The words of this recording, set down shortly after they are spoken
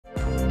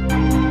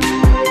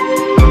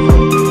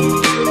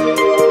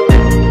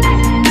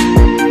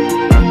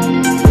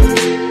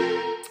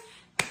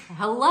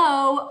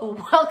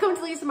Welcome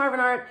to Lisa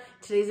Marvin Art.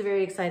 Today's a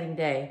very exciting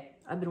day.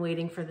 I've been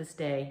waiting for this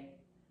day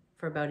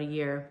for about a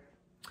year.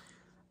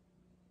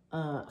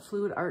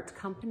 Fluid Art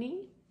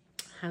Company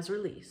has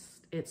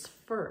released its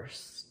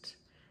first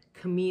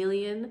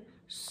Chameleon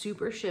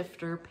Super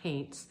Shifter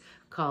paints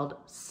called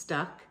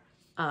Stuck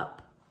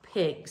Up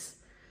Pigs.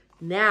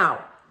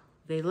 Now,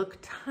 they look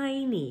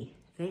tiny.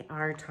 They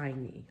are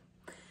tiny.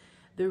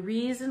 The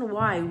reason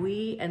why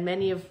we and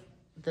many of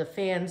the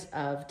fans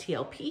of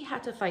TLP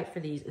had to fight for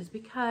these is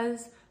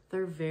because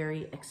they're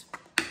very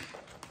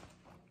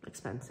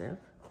expensive.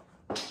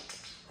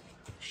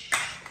 Shh.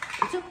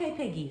 It's okay,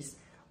 piggies.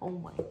 Oh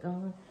my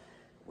God.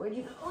 Where'd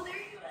you go? Oh, there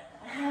you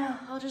go.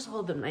 I'll just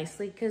hold them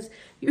nicely because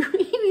you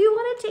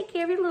want to take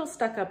care of your little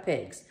stuck-up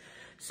pigs.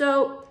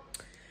 So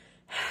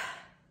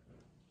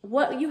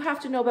what you have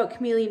to know about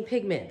Chameleon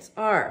Pigments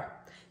are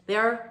they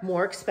are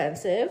more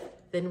expensive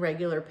than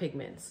regular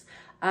pigments.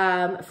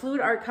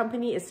 Fluid Art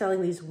Company is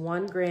selling these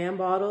 1 gram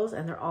bottles,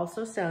 and they're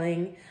also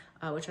selling,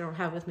 which I don't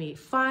have with me,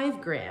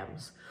 5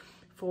 grams.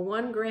 For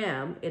 1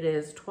 gram, it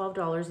is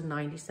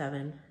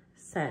 $12.97.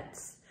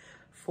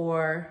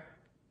 For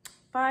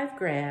 5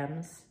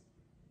 grams,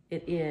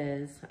 it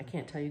is, I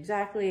can't tell you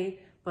exactly,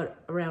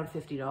 but around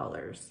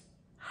 $50.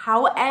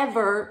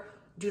 However,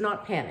 do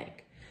not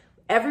panic.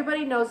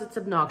 Everybody knows it's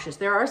obnoxious.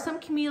 There are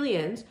some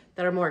chameleons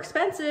that are more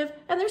expensive,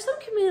 and there's some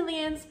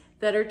chameleons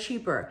that are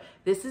cheaper.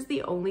 This is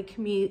the only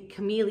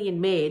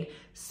chameleon made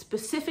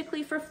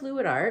specifically for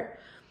fluid art,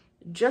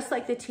 just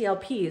like the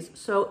TLPs.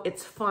 So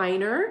it's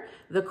finer.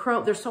 The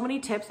chrome, there's so many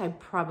tips. I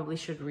probably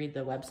should read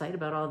the website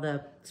about all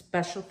the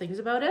special things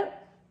about it.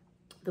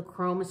 The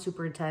chrome is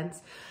super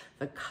intense.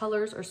 The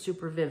colors are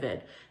super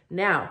vivid.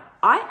 Now,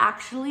 I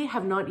actually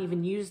have not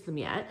even used them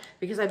yet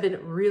because I've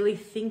been really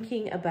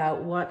thinking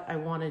about what I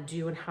want to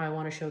do and how I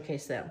want to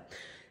showcase them.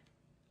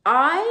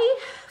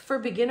 For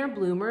beginner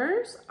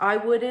bloomers, I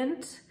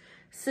wouldn't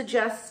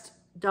suggest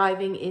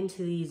diving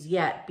into these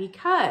yet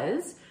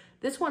because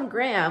this 1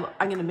 gram,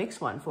 I'm going to mix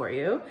one for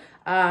you.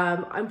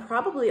 I'm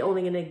probably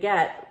only going to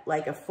get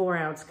like a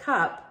 4-ounce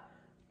cup,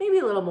 maybe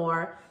a little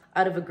more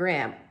out of 1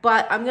 gram,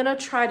 but I'm going to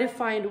try to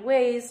find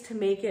ways to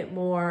make it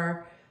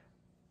more,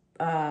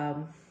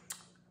 not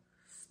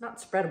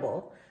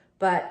spreadable,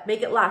 but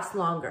make it last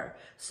longer.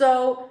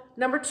 So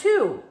number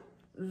 2,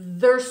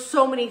 there's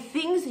so many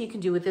things that you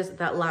can do with this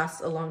that lasts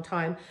a long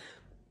time.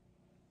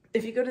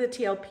 If you go to the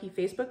TLP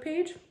Facebook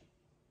page,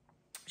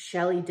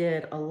 Shelly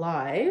did a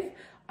live.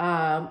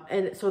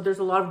 And so there's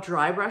a lot of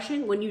dry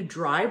brushing. When you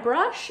dry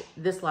brush,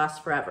 this lasts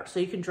forever. So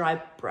you can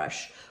dry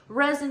brush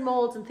resin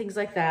molds and things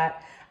like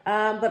that.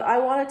 But I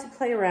wanted to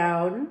play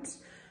around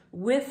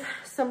with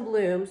some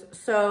blooms.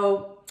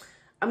 So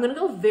I'm gonna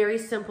go very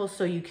simple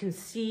so you can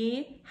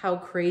see how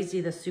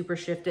crazy the Super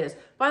Shift is.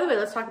 By the way,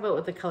 let's talk about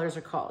what the colors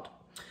are called.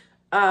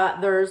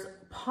 There's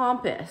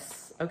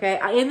Pompous,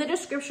 okay? In the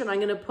description, I'm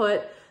gonna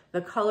put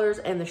the colors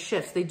and the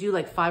shifts. They do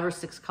like 5 or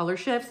 6 color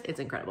shifts. It's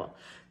incredible.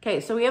 Okay,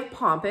 so we have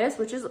Pompous,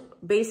 which is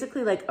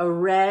basically like a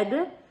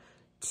red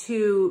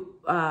to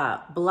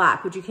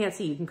black, which you can't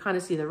see. You can kind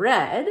of see the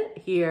red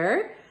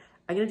here.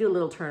 I'm gonna do a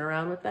little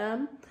turnaround with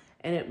them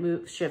and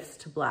it shifts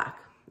to black,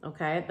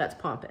 okay? That's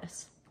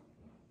Pompous.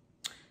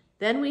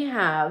 Then we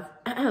have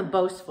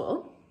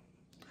Boastful,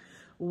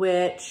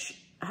 which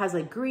has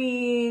like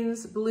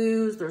greens,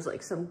 blues, there's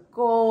like some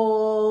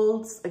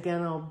golds.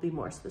 Again, I'll be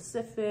more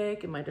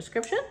specific in my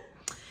description.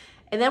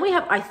 And then we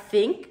have, I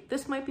think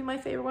this might be my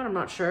favorite one, I'm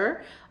not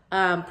sure.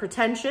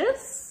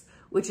 Pretentious,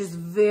 which is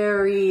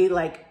very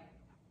like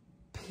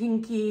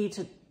pinky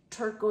to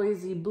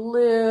turquoisey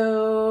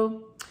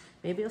blue.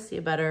 Maybe you'll see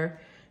it better.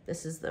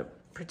 This is the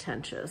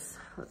Pretentious.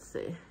 Let's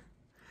see.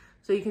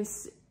 So you can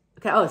see,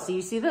 okay, oh, so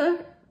you see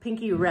the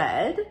pinky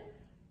red.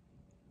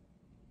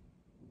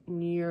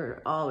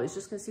 You're always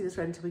just gonna see this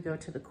red until we go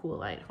to the cool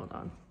light. Hold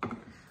on.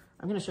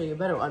 I'm gonna show you a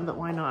better one, but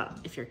why not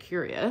if you're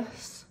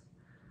curious?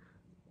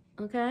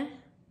 Okay.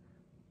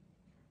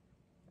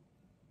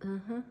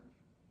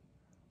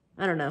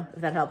 I don't know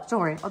if that helps. Don't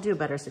worry, I'll do a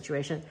better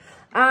situation.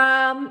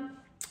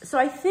 So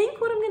I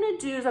think what I'm gonna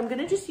do is I'm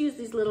gonna just use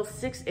these little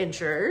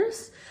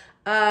 6-inchers.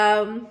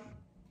 I'm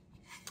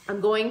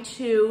going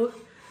to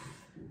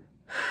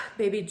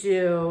maybe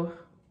do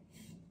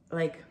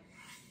like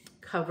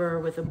cover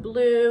with a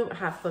bloom,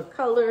 half a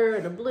color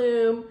and a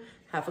bloom,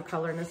 half a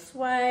color and a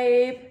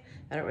swipe.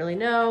 I don't really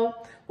know.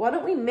 Why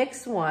don't we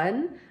mix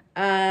one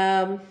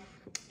and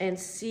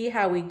see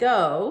how we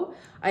go?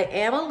 I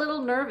am a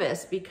little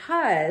nervous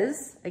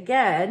because,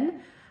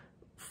 again,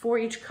 for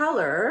each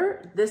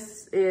color,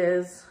 this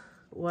is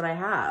what I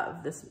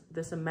have,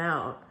 this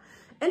amount.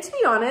 And to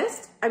be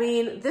honest, I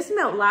mean, this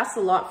amount lasts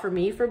a lot for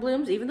me for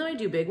blooms, even though I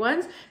do big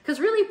ones,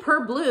 because really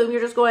per bloom, you're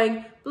just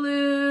going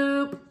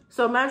bloop.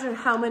 So imagine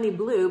how many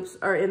bloops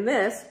are in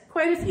this,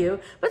 quite a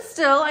few, but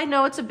still I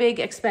know it's a big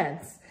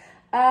expense.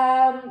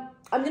 I'm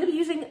gonna be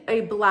using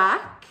a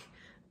black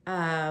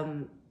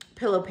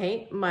pillow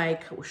paint, my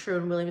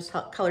Sherwin-Williams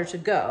color to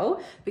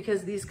go,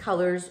 because these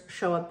colors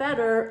show up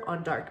better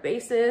on dark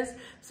bases.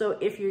 So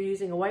if you're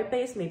using a white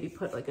base, maybe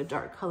put like a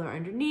dark color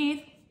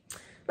underneath.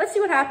 let's see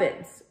what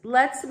happens.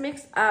 Let's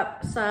mix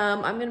up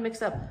some, I'm gonna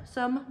mix up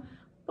some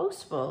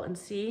Boastful and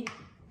see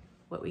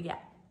what we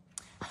get.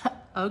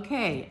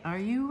 Okay, are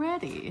you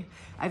ready?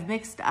 I've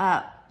mixed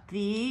up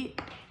the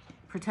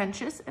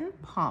Pretentious and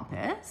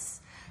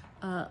Pompous.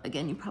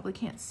 Again, you probably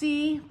can't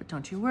see, but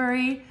don't you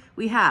worry.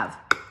 We have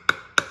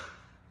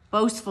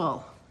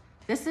Boastful.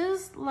 This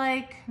is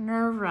like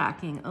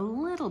nerve-wracking a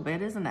little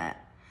bit, isn't it?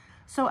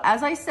 So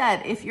as I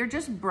said, if you're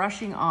just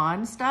brushing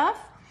on stuff,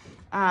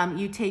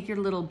 you take your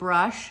little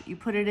brush, you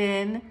put it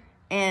in,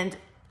 and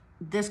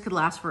this could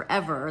last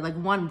forever. Like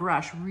one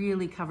brush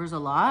really covers a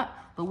lot,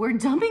 but we're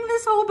dumping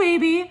this whole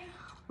baby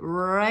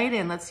right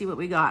in. Let's see what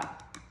we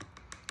got.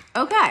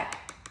 Okay.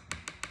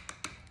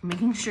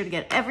 Making sure to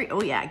get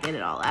get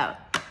it all out.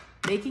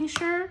 Making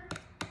sure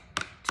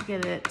to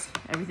get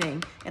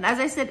everything. And as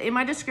I said in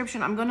my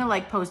description, I'm gonna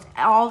like post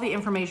all the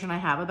information I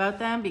have about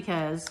them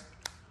because,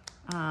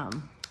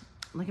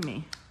 look at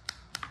me,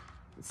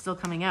 it's still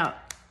coming out.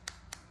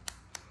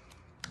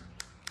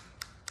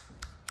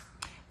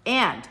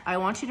 And I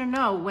want you to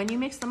know when you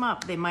mix them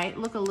up, they might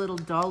look a little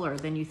duller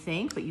than you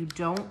think, but you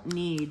don't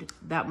need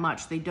that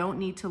much. They don't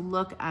need to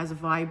look as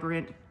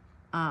vibrant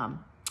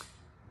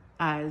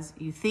as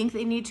you think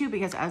they need to,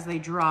 because as they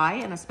dry,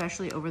 and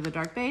especially over the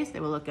dark base, they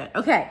will look good.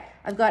 Okay,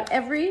 I've got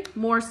every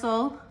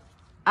morsel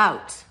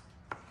out.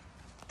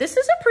 This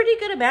is a pretty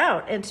good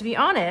amount, and to be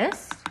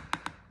honest,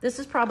 this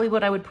is probably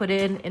what I would put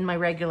in my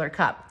regular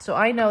cup. So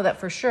I know that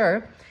for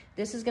sure,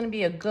 this is gonna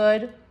be a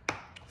good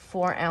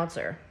 4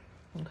 ouncer.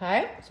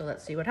 Okay, so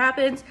let's see what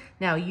happens.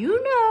 Now,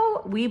 you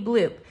know we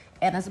bloop.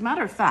 And as a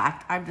matter of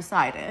fact, I've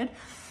decided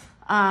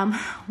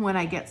when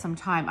I get some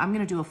time, I'm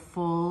gonna do a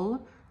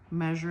full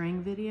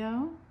measuring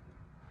video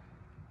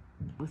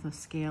with a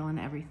scale and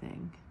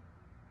everything.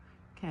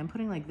 Okay, I'm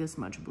putting like this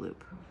much bloop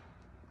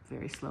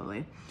very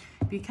slowly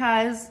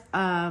because,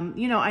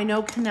 you know, I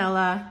know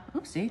Canella,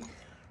 oopsie,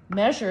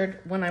 measured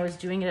when I was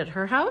doing it at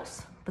her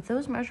house, but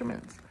those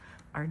measurements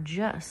are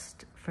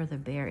just for the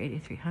Bare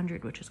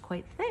 8300, which is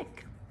quite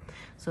thick.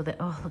 So that,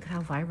 oh, look at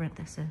how vibrant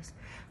this is.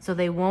 So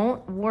they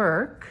won't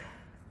work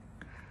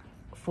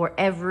for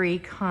every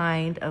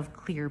kind of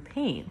clear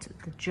paint.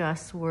 It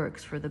just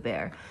works for the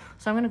Bare.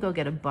 So I'm gonna go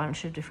get a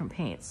bunch of different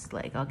paints.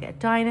 Like I'll get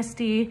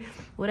Dynasty,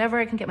 whatever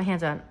I can get my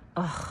hands on.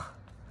 Oh,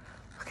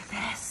 look at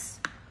this.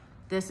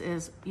 This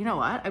is, you know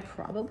what? I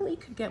probably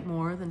could get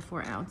more than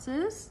 4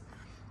 ounces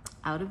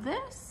out of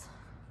this.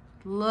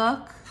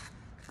 Look,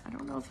 I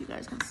don't know if you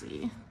guys can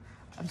see.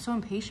 I'm so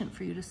impatient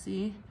for you to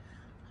see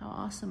how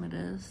awesome it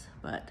is,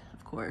 but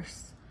of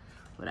course,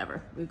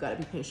 whatever, we've got to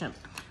be patient.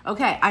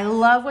 Okay, I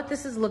love what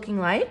this is looking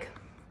like.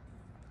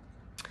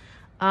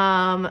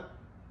 Should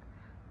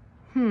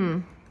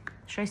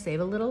I save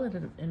a little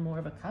in more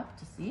of a cup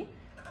to see?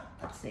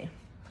 Let's see.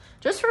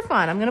 Just for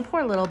fun, I'm gonna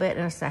pour a little bit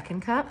in a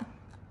second cup,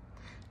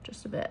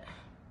 just a bit,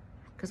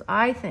 because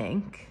I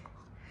think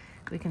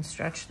we can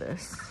stretch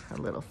this a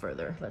little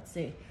further. Let's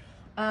see.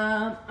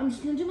 I'm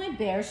just gonna do my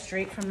Bare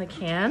straight from the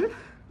can,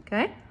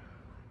 okay?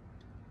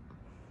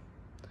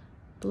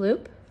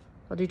 Bloop.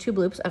 I'll do 2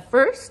 bloops. At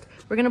first,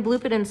 we're gonna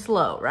bloop it in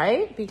slow,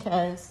 right?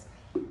 Because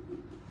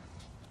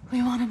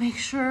we wanna make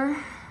sure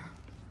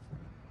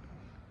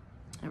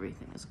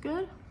everything is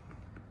good.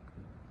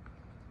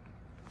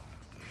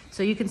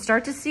 So you can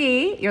start to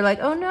see, you're like,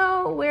 oh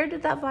no, where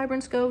did that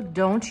vibrance go?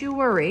 Don't you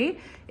worry,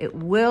 it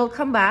will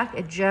come back.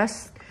 It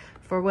just,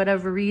 for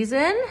whatever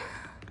reason,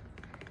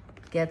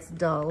 gets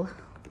dull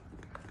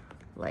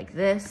like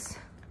this.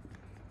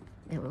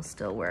 It will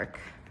still work.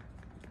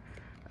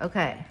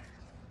 Okay.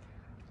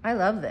 I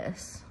love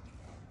this.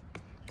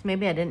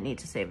 Maybe I didn't need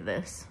to save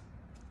this.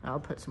 I'll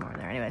put some more in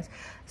there anyways.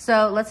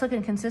 So let's look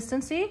at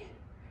consistency.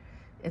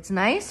 It's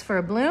nice for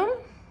a bloom.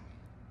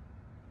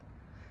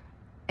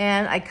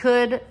 And I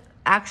could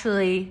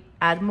actually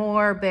add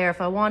more Bare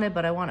if I wanted,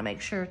 but I want to make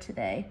sure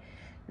today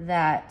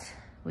that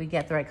we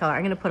get the right color.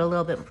 I'm going to put a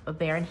little bit of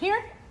Bare in here.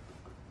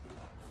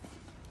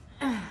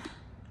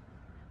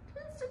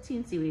 Just a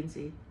teensy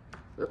weensy.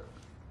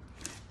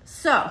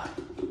 So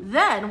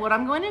then what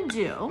I'm going to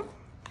do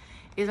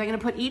is I'm gonna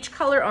put each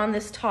color on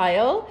this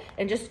tile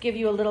and just give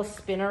you a little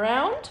spin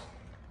around.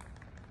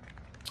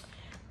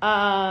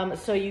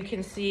 So you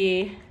can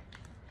see,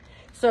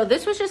 so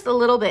this was just a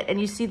little bit,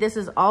 and you see this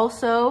is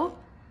also,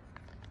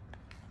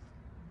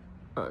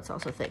 oh, it's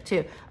also thick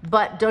too.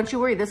 But don't you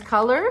worry, this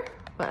color,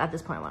 but at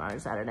this point when I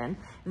just add it in,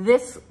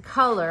 this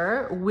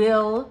color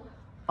will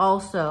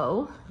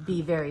also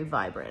be very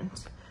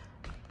vibrant.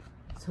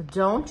 So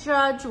don't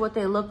judge what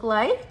they look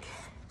like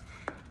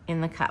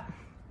in the cup.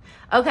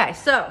 Okay,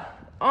 so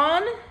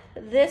on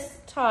this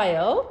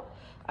tile,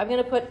 I'm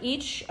gonna put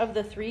each of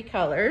the 3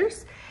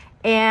 colors,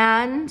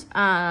 and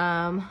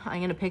I'm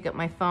gonna pick up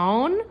my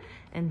phone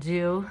and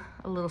do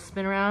a little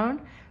spin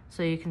around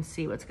so you can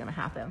see what's gonna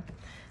happen.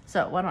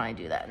 So why don't I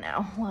do that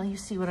now while you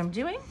see what I'm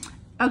doing?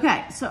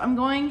 Okay, so I'm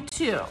going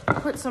to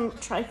put some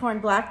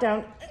tricorn black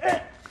down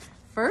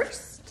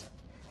first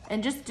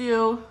and just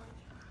do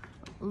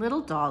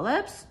little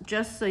dollops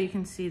just so you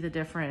can see the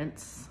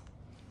difference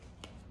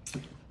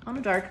on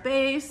a dark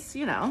base,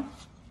 you know.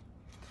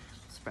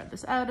 Spread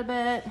this out a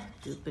bit.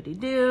 Doopity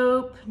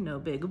doop, no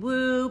big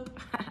whoop.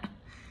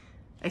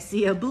 I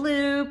see a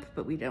bloop,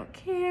 but we don't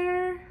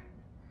care.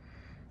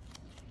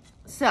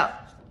 So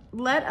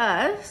let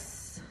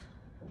us,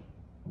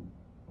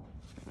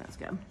 that's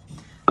good.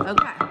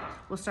 Okay,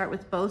 we'll start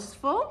with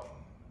Boastful.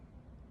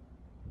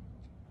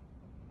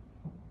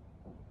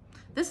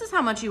 This is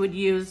how much you would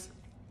use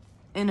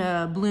in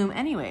a bloom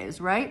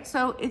anyways, right?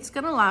 So it's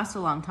gonna last a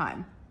long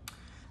time.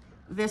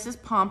 This is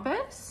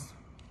Pompous.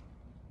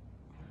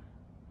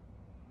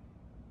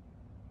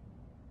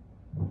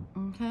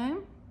 Okay.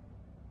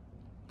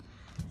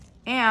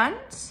 And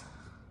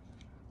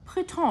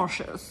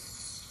Pretentious.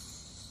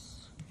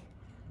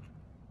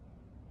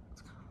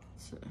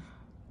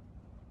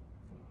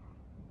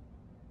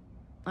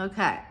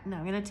 Okay, now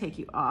I'm gonna take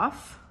you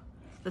off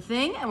the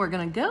thing and we're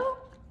gonna go.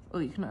 Oh,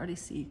 you can already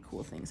see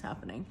cool things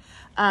happening.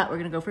 We're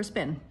gonna go for a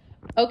spin.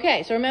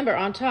 Okay, so remember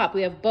on top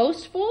we have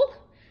Boastful,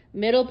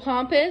 middle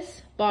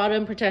Pompous,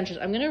 bottom Pretentious.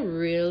 I'm gonna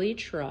really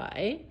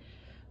try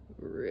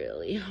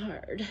really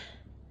hard.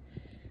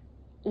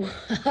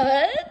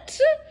 What?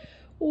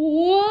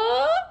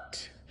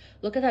 What?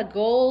 Look at that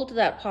gold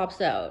that pops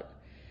out.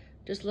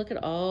 Just look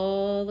at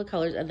all the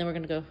colors and then we're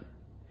gonna go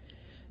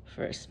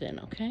for a spin,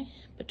 okay?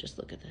 But just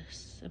look at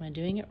this. Am I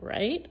doing it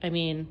right? I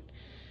mean,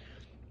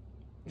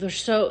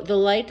 the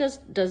light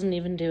doesn't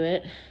even do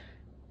it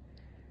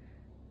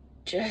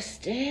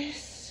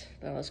justice.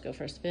 Now let's go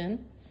for a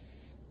spin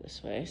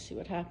this way, see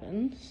what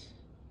happens.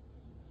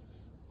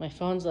 My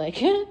phone's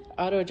like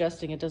auto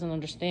adjusting, it doesn't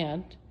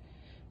understand.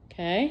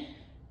 Okay.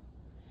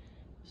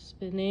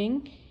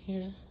 Spinning,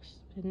 here,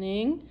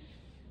 spinning,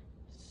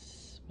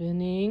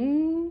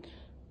 spinning,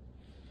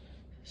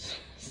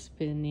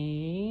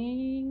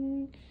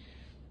 spinning,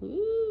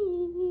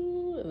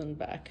 ooh, and then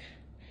back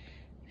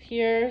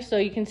here. So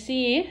you can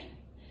see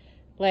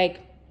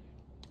like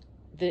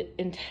the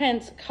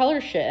intense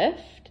color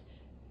shift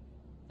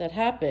that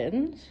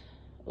happens.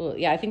 Well,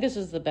 yeah, I think this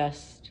is the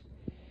best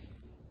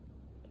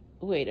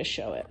way to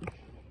show it.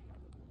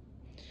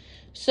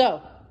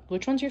 So,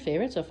 which one's your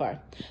favorite so far?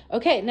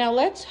 Okay, now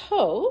let's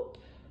hope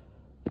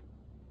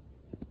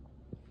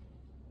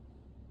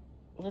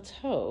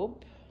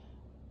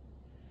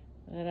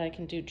that I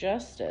can do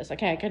justice.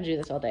 Okay, I can do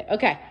this all day.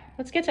 Okay,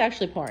 let's get to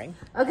actually pouring.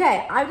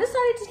 Okay, I've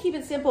decided to keep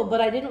it simple,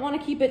 but I didn't want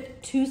to keep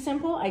it too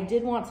simple. I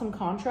did want some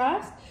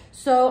contrast.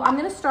 So I'm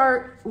gonna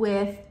start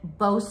with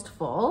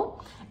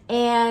Boastful.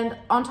 And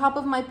on top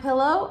of my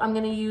pillow, I'm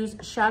gonna use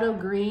Shadow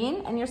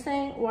Green. And you're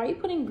saying, why are you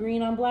putting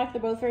green on black?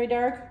 They're both very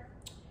dark.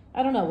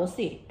 I don't know, we'll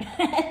see.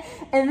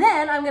 And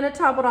then I'm gonna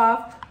top it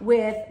off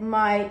with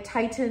my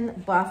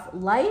Titan Buff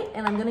Light,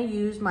 and I'm gonna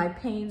use my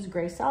Payne's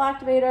Gray Cell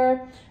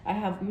Activator. I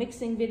have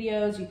mixing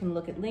videos, you can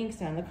look at links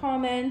down in the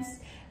comments.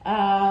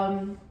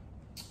 And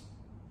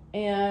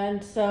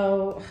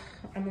so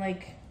I'm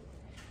like,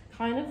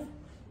 kind of,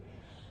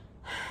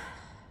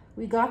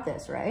 we got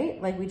this,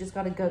 right? Like we just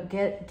gotta go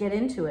get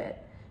into it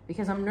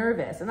because I'm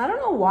nervous. And I don't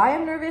know why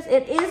I'm nervous.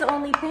 It is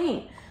only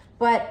paint,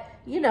 but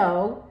you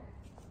know,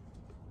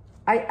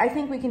 I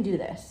think we can do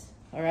this,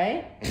 all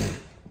right?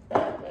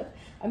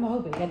 I'm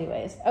hoping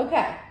anyways.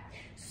 Okay,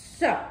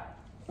 so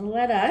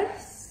let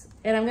us,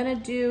 and I'm gonna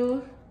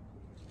do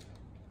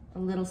a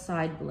little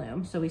side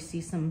bloom so we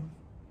see some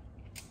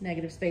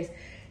negative space.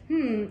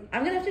 I'm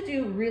gonna have to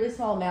do really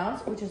small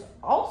amounts, which is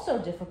also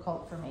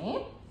difficult for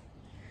me.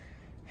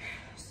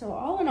 So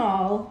all in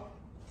all,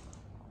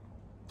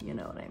 you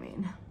know what I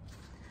mean.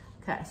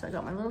 Okay, so I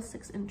got my little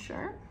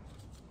 6-incher.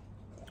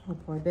 I'll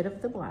pour a bit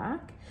of the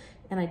black.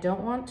 And I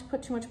don't want to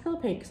put too much pillow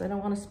paint because I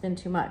don't want to spin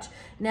too much.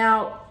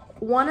 Now,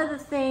 one of the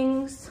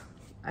things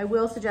I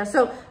will suggest,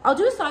 so I'll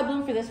do a side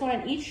bloom for this one,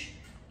 and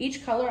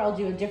each color I'll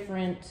do a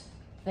different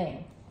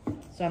thing.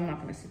 So I'm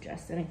not going to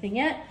suggest anything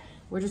yet.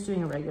 We're just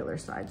doing a regular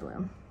side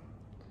bloom.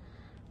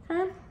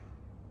 Okay.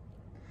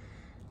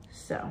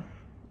 So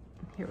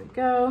here we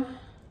go.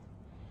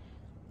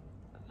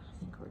 I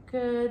think we're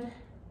good.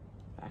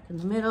 Back in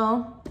the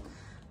middle.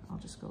 I'll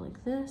just go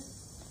like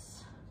this.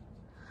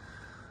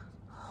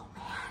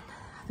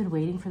 I've been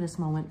waiting for this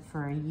moment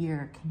for a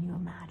year. Can you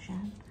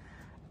imagine?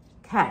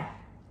 Okay.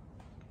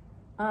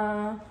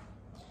 I'm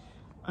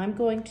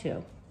going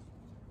to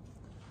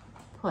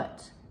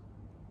put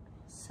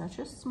such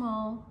a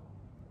small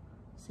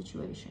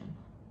situation.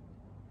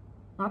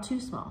 Not too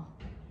small.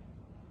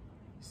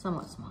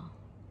 Somewhat small.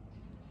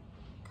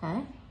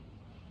 Okay?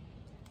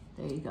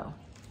 There you go.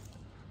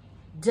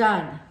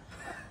 Done.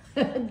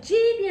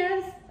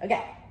 Genius.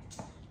 Okay.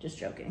 Just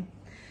joking.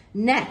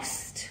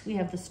 Next, we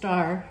have the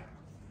star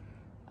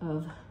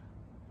of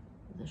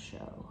the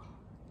show.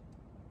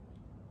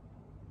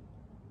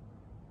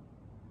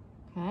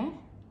 Okay,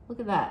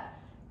 look at that.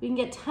 We can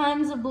get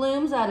tons of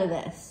blooms out of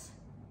this.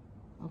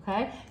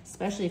 Okay,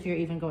 especially if you're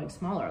even going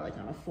smaller, like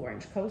on a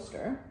 4-inch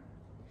coaster.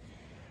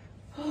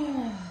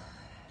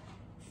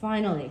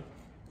 Finally,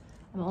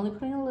 I'm only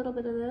putting a little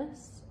bit of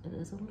this. It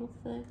is a little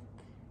thick.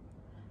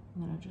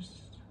 I'm gonna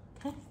just,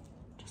 okay,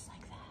 just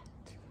like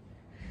that.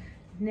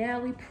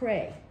 Now we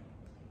pray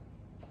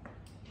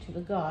to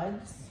the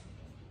gods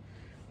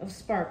of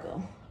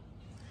sparkle.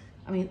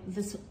 I mean,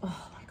 this,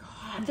 oh my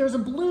God, there's a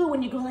blue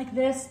when you go like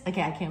this.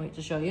 Okay, I can't wait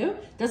to show you.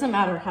 Doesn't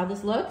matter how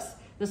this looks,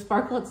 the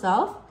sparkle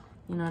itself,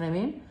 you know what I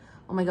mean?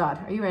 Oh my God,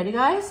 are you ready,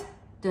 guys?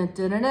 Dun,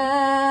 dun, dun,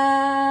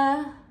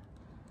 dun.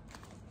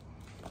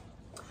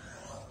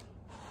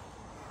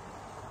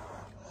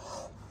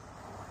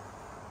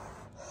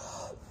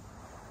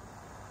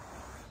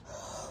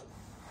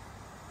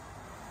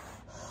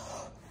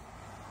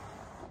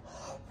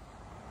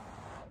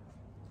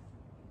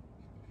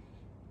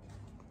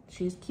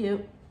 She's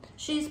cute.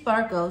 She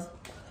sparkles.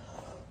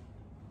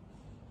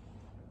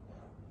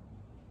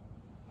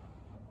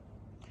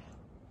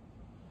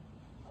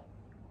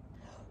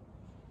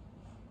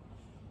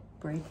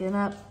 Breaking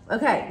up.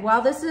 Okay,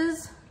 while this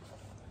is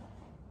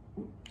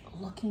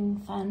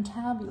looking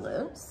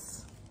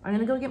fantabulous, I'm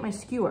gonna go get my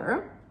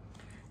skewer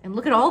and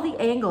look at all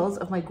the angles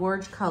of my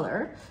gorge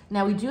color.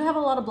 Now we do have a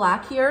lot of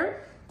black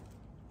here.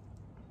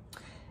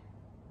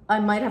 I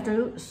might have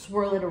to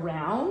swirl it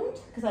around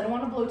because I don't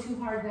want to blow too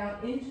hard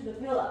down into the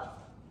pillow.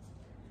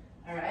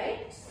 All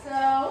right,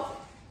 so,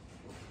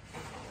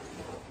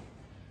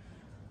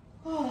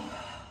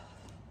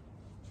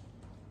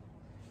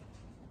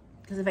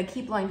 because if I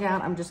keep lying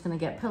down, I'm just gonna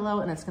get pillow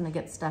and it's gonna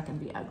get stuck and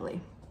be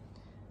ugly.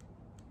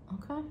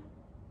 Okay,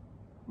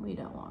 we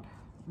don't want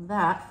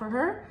that for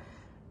her.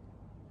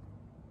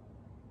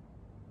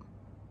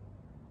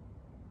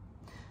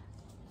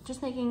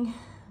 Just making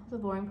the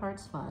boring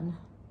parts fun.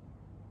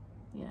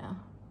 Yeah,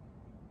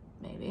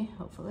 maybe,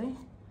 hopefully.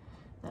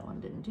 That one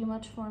didn't do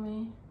much for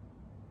me.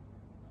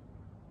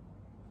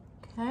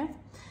 Okay,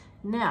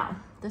 now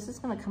this is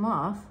gonna come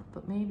off,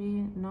 but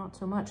maybe not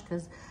so much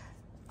because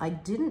I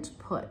didn't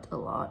put a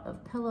lot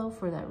of pillow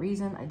for that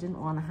reason. I didn't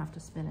wanna have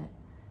to spin it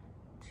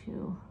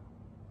too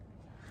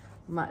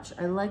much.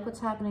 I like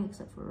what's happening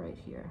except for right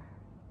here.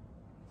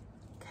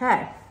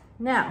 Okay,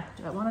 now,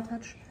 do I wanna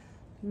touch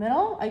the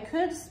middle? I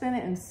could spin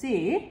it and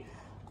see.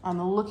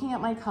 I'm looking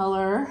at my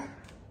color.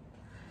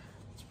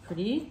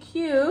 Pretty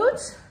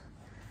cute.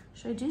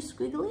 Should I do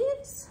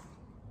squigglies?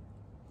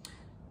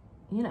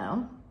 You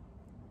know,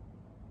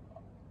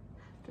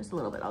 just a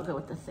little bit. I'll go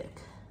with the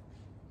thick.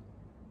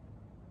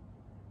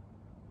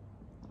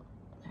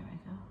 There we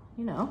go.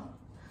 You know,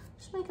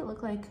 just make it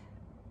look like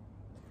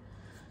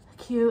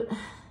a cute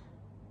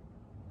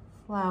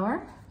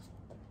flower.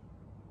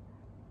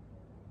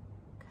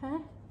 Okay.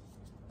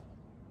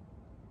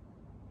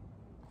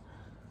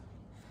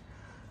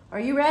 Are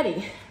you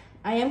ready?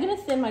 I am gonna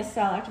thin my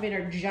cell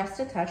activator just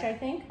a touch, I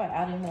think, by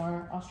adding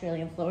more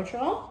Australian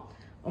Floetrol.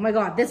 Oh my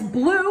God, this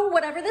blue,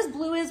 whatever this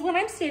blue is when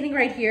I'm standing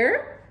right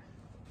here,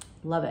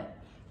 love it.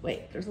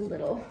 Wait, there's a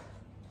little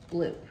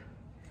bloop.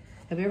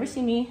 Have you ever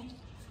seen me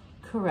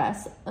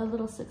caress a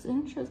little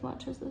 6-inch as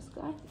much as this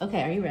guy?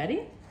 Okay, are you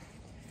ready?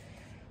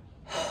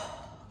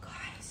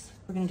 Guys,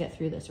 we're gonna get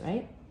through this,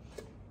 right?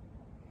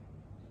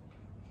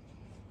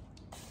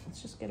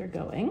 Let's just get her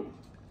going.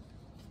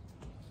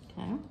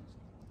 Okay.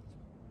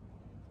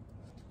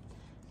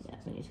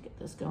 We need to get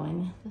this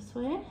going this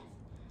way.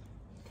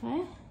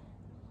 Okay,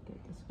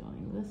 get this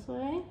going this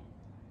way.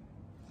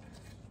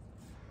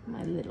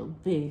 My little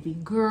baby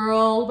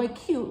girl, my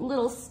cute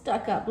little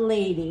stuck-up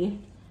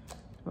lady,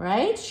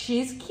 right?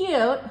 She's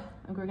cute.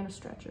 And we're gonna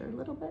stretch her a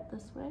little bit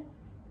this way.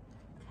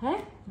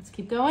 Okay, let's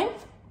keep going.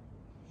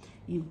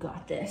 You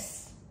got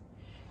this.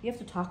 You have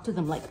to talk to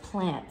them like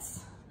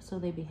plants so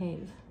they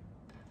behave.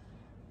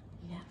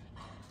 Yeah.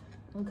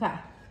 Okay.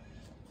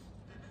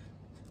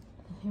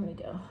 Here we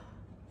go.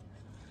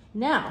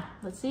 Now,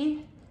 let's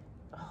see.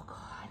 Oh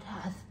God,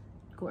 that's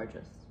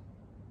gorgeous.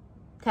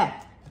 Okay,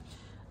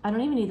 I don't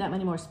even need that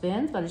many more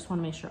spins, but I just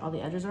wanna make sure all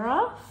the edges are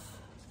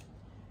off.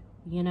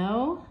 You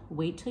know,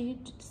 wait till you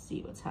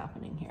see what's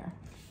happening here.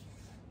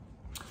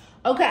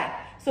 Okay,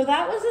 so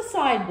that was a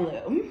side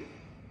bloom.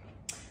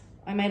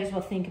 I might as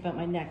well think about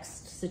my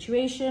next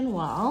situation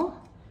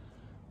while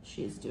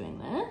she's doing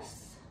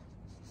this.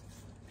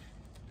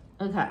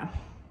 Okay.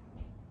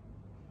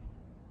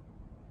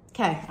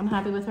 Okay, I'm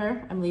happy with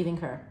her. I'm leaving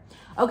her.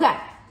 Okay,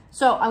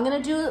 so I'm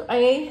gonna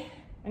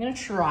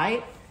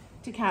try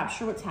to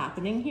capture what's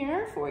happening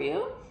here for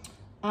you.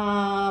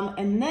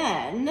 And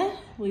then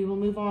we will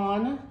move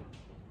on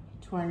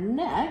to our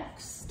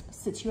next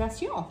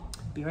situation.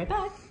 Be right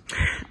back.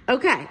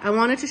 Okay, I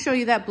wanted to show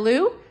you that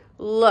blue.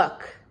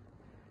 Look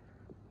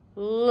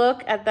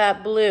at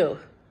that blue,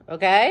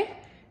 okay?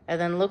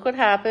 And then look what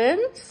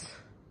happens.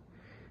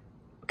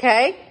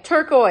 Okay,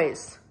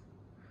 turquoise.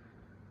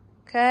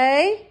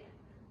 Okay,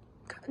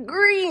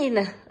 green.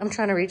 I'm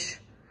trying to reach.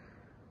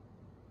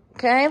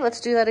 Okay, let's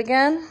do that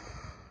again.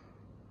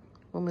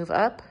 We'll move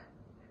up.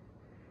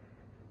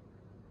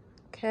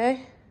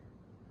 Okay.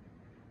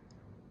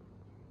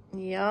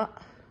 Yeah.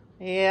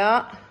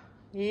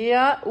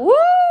 Woo,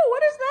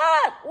 what is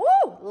that?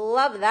 Woo,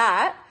 love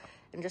that.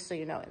 And just so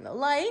you know, in the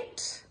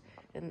light,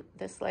 in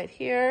this light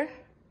here,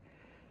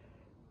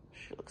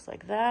 she looks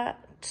like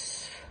that.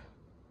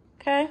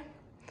 Okay.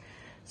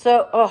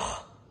 So,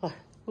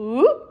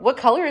 ooh, what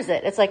color is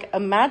it? It's like a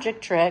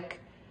magic trick.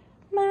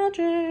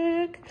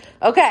 Magic.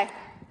 Okay,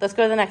 let's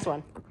go to the next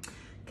one.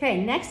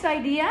 Okay, next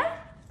idea.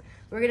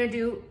 We're gonna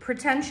do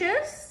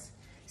Pretentious.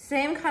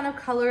 Same kind of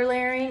color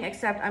layering,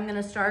 except I'm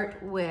gonna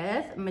start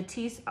with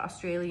Matisse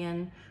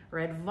Australian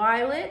Red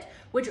Violet,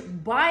 which,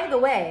 by the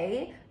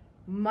way,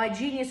 my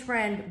genius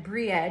friend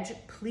Brie Edge,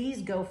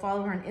 please go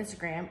follow her on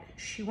Instagram.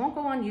 She won't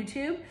go on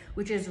YouTube,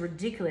 which is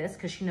ridiculous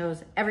because she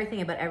knows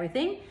everything about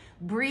everything.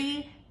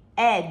 Brie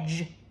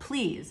Edge,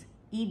 please,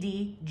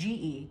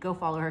 E-D-G-E, go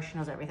follow her, she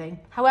knows everything.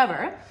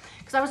 However,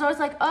 because I was always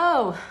like,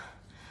 oh,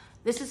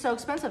 this is so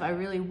expensive, I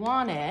really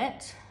want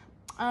it,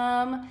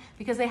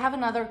 because they have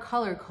another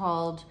color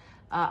called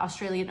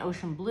Australian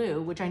Ocean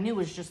Blue, which I knew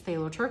was just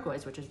phthalo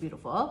turquoise, which is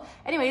beautiful.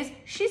 Anyways,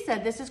 she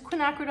said this is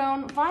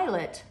quinacridone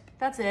violet.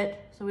 That's it,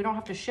 so we don't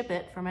have to ship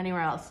it from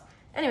anywhere else.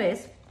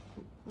 Anyways,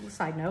 little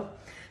side note.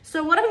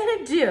 So what I'm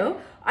gonna do,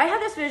 I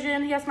had this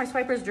vision, yes, my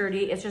swiper's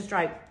dirty, it's just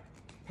dry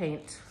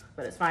paint,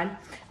 but it's fine.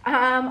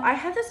 I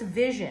had this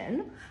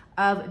vision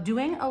of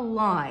doing a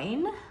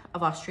line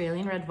of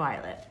Australian Red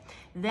Violet.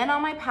 Then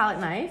on my palette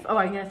knife, oh,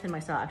 I'm gonna thin my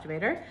cell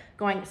activator,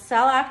 going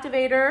cell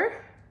activator,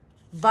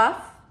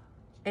 buff,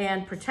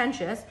 and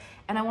Pretentious,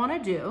 and I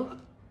wanna do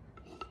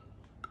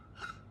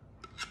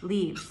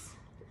leaves.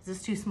 Is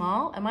this too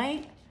small? Am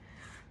I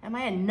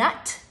a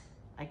nut?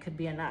 I could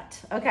be a nut.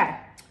 Okay,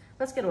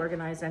 let's get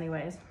organized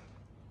anyways.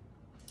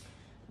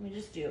 Let me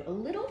just do a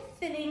little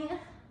thinning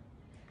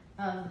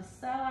of the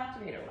cell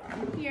activator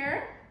line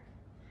here.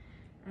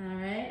 All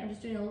right, I'm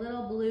just doing a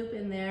little bloop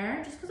in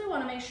there just because I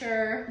want to make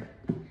sure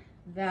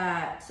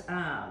that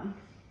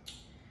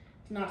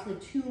not to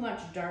leave too much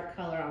dark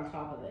color on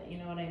top of it, you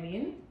know what I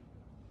mean?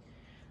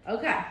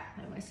 Okay, I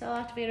have my cell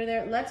activator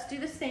there. Let's do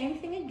the same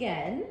thing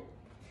again.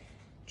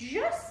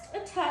 Just a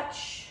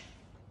touch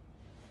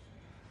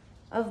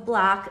of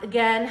black.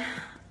 Again,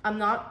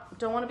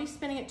 don't want to be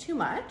spinning it too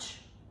much.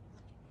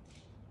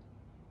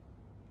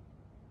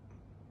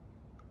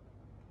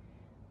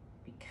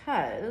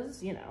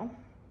 Because, you know,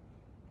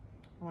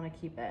 I want to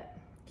keep it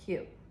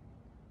cute.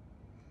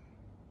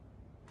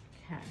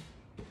 Okay.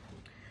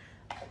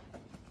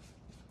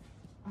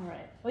 All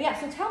right. Well, yeah,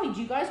 so tell me,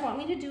 do you guys want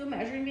me to do a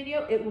measuring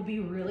video? It will be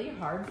really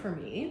hard for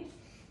me,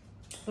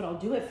 but I'll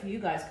do it for you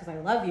guys because I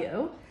love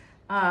you.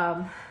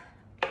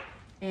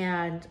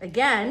 And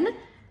again,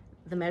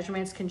 the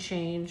measurements can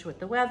change with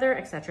the weather,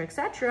 etc.,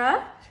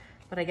 etc.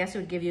 But I guess it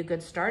would give you a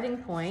good starting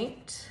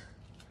point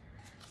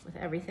with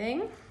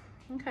everything.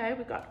 Okay,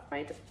 we got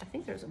quite, I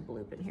think there's a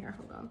bloop in here.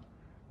 Hold on.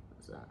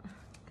 What's that?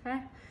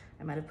 Okay.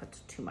 I might have put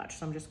too much,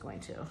 so I'm just going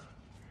to.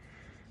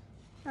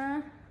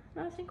 No,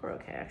 I think we're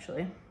okay,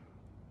 actually.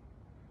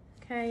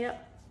 Okay,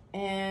 yep.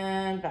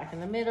 And back in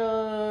the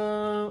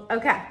middle.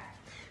 Okay,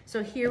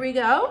 so here we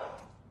go.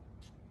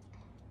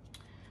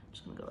 I'm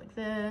just gonna go like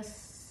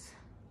this.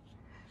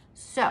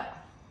 So,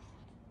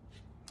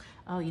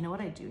 oh, you know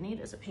what I do need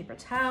is a paper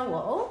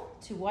towel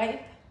to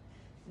wipe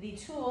the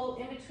tool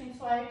in between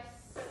swipes.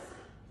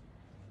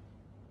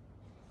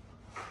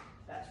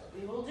 That's what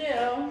we will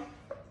do.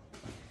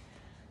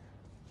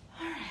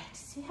 All right,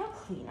 see how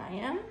clean I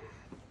am?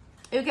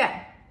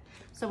 Okay,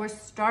 so we're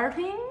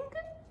starting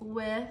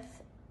with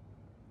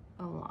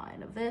a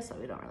line of this, so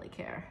we don't really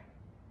care.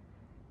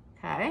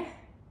 Okay.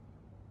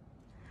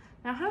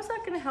 Now, how's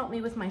that gonna help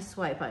me with my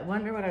swipe? I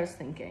wonder what I was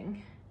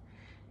thinking.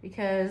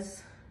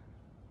 Because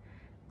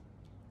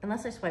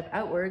unless I swipe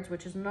outwards,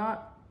 which is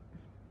not,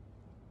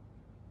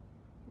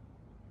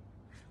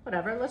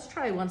 whatever, let's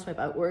try one swipe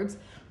outwards.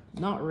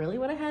 Not really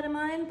what I had in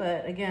mind,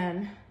 but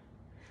again,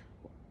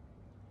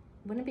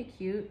 wouldn't it be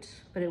cute?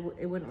 But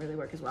it wouldn't really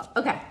work as well.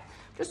 Okay,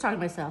 just talking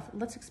to myself,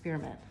 let's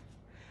experiment.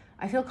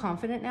 I feel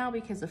confident now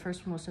because the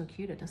first one was so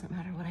cute, it doesn't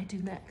matter what I do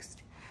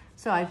next.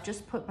 So I've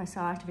just put my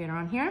cell activator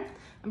on here.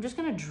 I'm just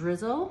gonna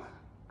drizzle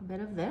a bit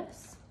of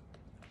this,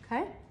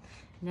 okay?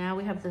 Now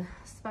we have the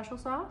special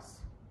sauce.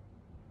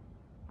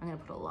 I'm gonna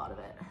put a lot of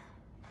it.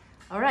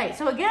 All right,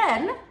 so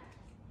again,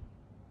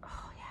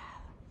 oh yeah,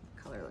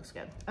 the color looks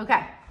good.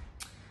 Okay,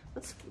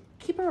 let's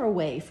keep her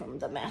away from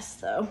the mess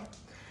though.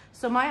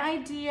 So my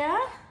idea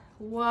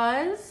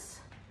was,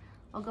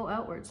 I'll go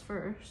outwards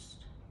first.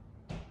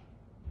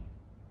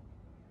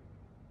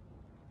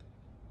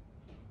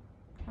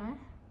 Okay.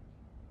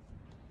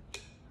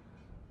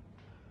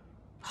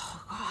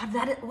 Oh God,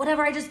 that is,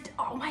 whatever I just,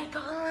 oh my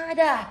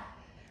God,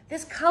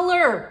 this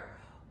color.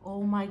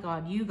 Oh my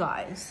God, you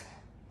guys,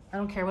 I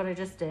don't care what I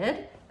just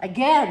did.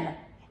 Again,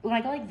 when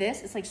I go like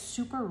this, it's like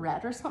super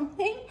red or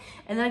something.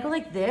 And then I go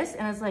like this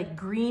and it's like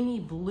greeny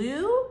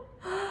blue.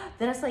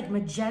 Then it's like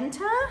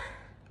magenta.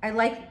 I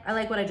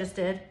like what I just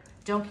did.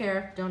 Don't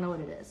care, don't know what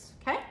it is,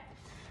 okay?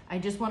 I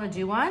just wanna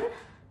do one.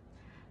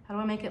 How do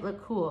I make it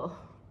look cool?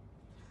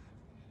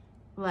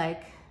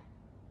 Like,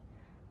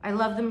 I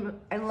love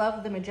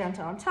the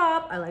magenta on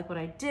top. I like what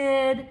I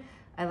did.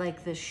 I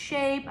like the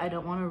shape. I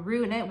don't want to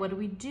ruin it. What do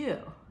we do?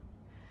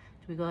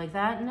 Do we go like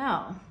that?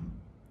 No.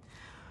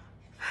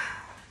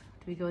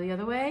 Do we go the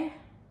other way?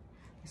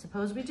 I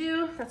suppose we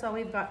do. That's all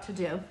we've got to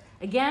do.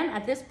 Again,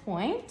 at this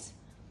point,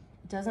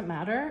 it doesn't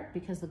matter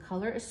because the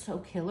color is so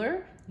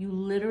killer. You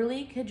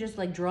literally could just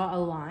like draw a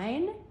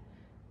line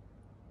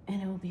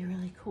and it will be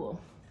really cool.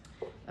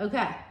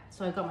 Okay,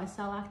 so I've got my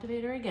cell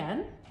activator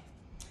again.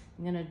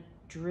 I'm gonna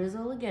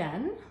drizzle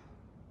again,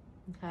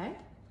 okay?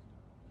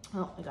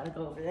 Oh, I gotta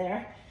go over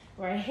there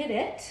where I hit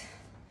it.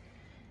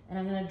 And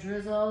I'm gonna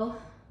drizzle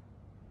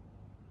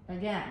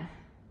again.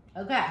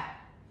 Okay.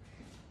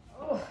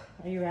 Oh,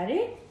 are you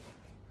ready?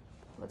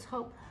 Let's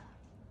hope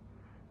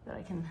that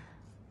I can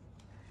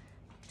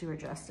do her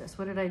justice.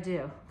 What did I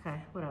do? Okay,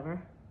 whatever.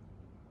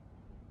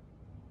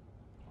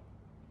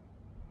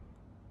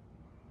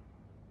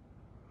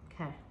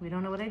 Okay, we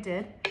don't know what I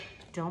did.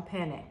 Don't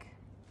panic.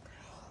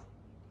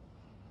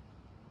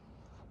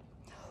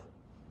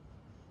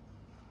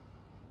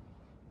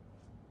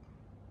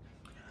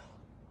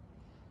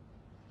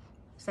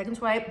 Second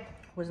swipe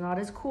was not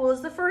as cool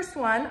as the first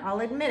one,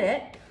 I'll admit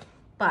it,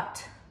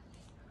 but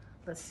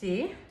let's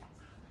see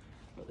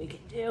what we can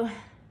do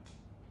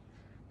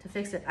to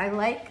fix it. I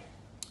like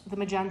the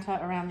magenta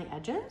around the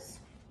edges,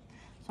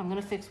 so I'm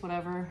gonna fix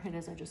whatever it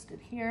is I just did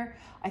here.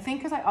 I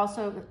think because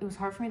it was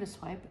hard for me to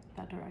swipe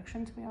that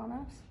direction, to be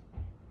honest.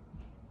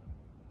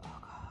 Oh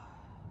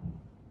God.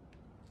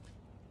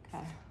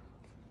 Okay.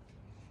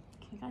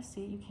 Can you guys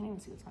see? You can't even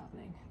see what's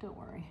happening. Don't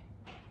worry.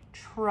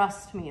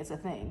 Trust me, it's a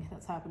thing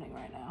that's happening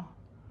right now.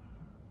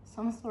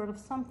 Some sort of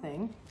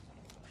something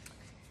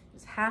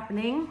is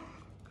happening,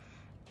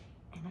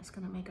 and it's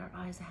gonna make our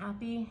eyes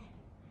happy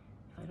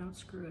if I don't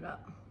screw it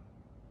up.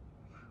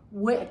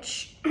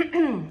 Which,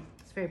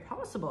 it's very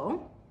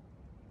possible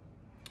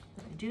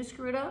that I do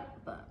screw it up,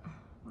 but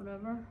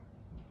whatever.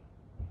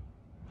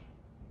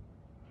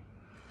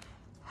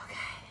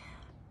 Okay.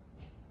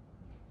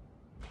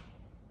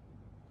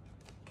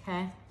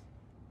 Okay.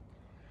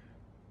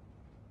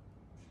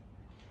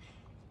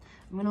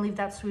 I'm gonna leave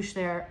that swoosh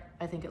there.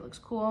 I think it looks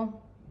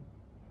cool.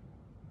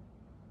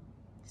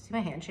 See my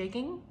hand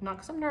shaking? Not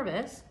because I'm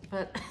nervous,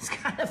 but it's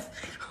kind of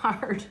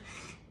hard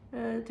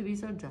to be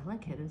so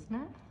delicate, isn't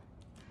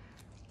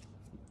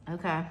it?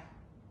 Okay.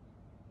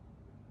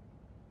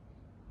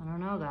 I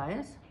don't know,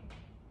 guys.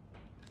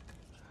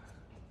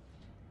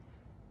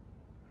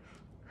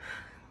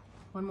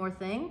 One more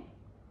thing,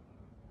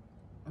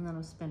 and then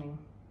I'm spinning.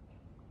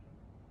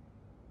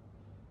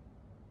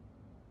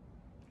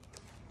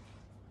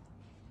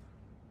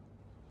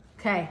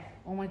 Okay,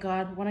 oh my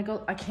God, when I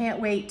go, I can't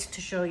wait to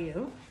show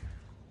you.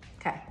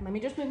 Okay, let me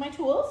just move my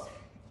tools.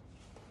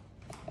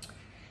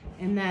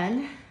 And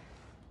then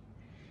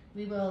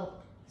we will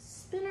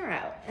spin her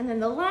out. And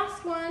then the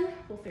last one,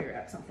 we'll figure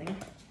out something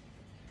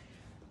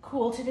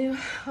cool to do,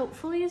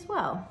 hopefully as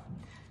well.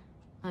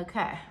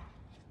 Okay.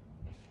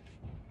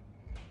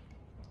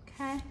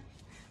 Okay,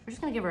 we're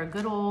just gonna give her a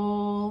good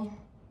old,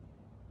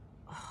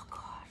 oh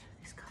God,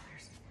 these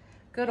colors.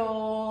 Good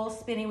old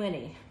spinny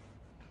winny.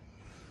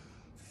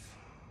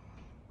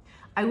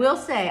 I will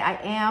say I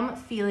am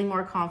feeling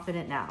more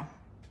confident now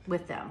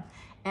with them.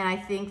 And I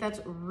think that's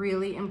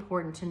really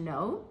important to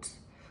note,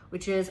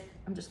 which is,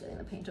 I'm just getting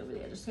the paint over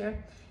the edges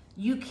here.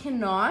 You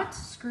cannot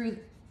screw,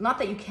 not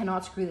that you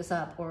cannot screw this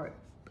up, or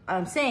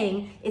I'm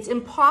saying it's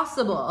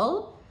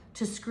impossible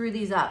to screw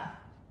these up.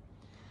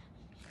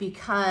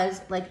 Because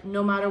like,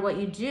 no matter what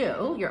you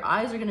do, your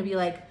eyes are gonna be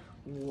like,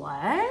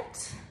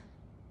 what?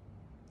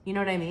 You know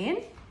what I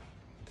mean?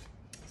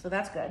 So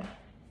that's good.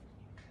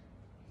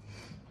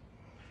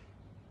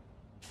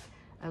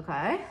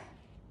 Okay.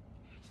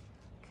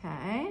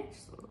 Okay,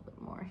 just a little bit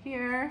more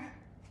here.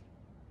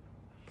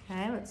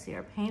 Okay, let's see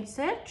our paint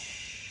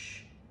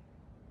stitch.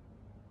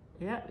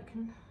 Yeah, we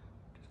can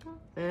just go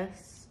like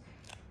this,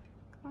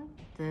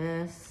 like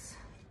this.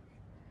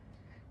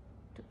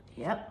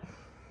 Yep.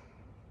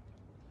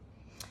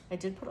 I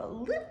did put a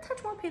little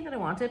touch more paint than I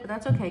wanted, but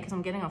that's okay because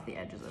I'm getting off the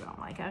edges I don't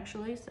like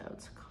actually, so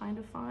it's kind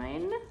of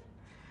fine.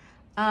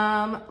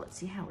 Let's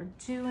see how we're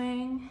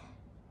doing.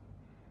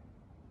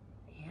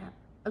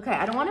 Okay,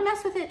 I don't want to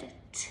mess with it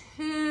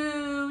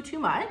too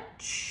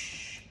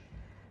much.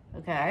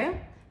 Okay,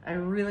 I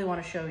really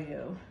want to show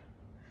you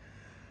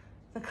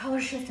the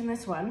color shift in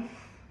this one.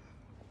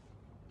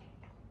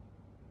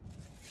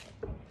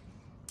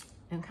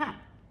 Okay.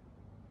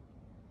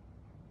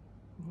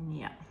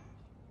 Yeah.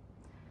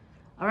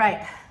 All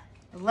right,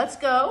 let's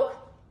go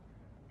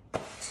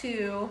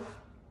to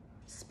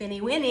Spinny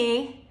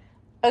Winnie.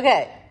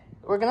 Okay,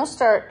 we're gonna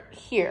start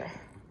here.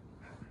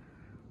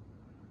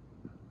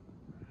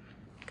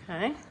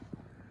 Okay,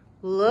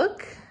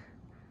 look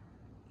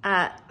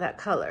at that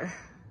color.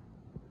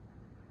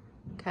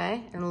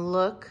 Okay, and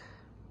look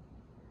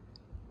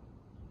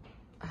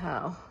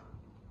how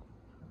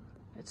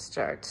it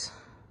starts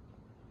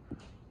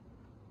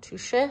to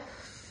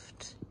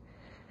shift.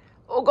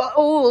 Oh God,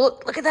 oh,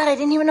 look at that. I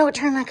didn't even know it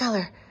turned that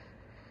color.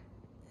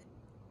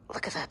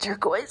 Look at that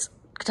turquoise.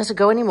 It doesn't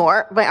go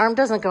anymore. My arm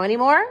doesn't go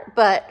anymore,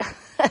 but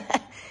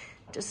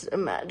just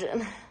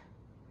imagine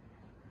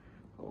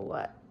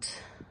what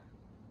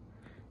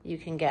you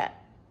can get.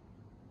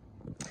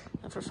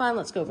 And for fun,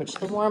 let's go over to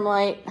the warm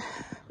light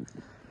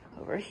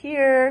over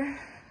here.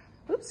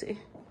 Oopsie.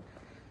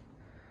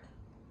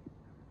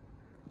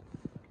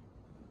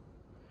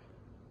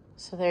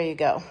 So there you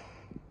go.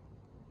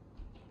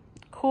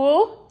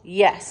 Cool?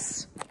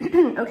 Yes.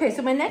 Okay,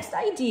 so my next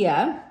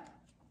idea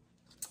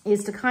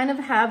is to kind of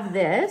have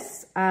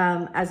this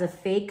as a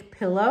fake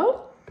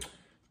pillow.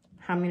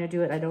 How I'm gonna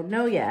do it, I don't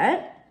know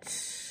yet.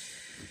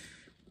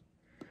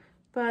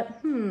 But,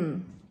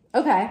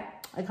 okay,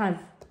 I kind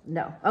of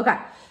know. Okay,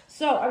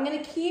 so I'm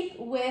gonna keep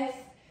with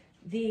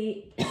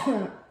the,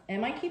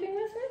 am I keeping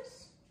with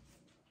this?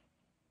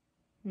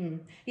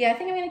 Yeah, I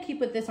think I'm gonna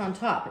keep with this on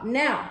top.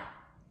 Now,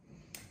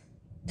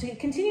 to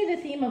continue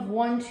the theme of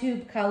one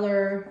tube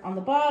color on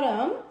the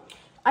bottom,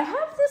 I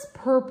have this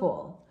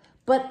purple,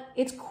 but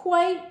it's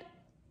quite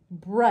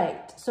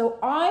bright. So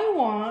I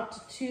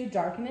want to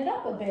darken it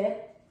up a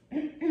bit.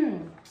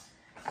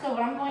 So what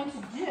I'm going to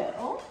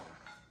do,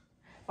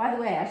 by the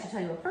way, I should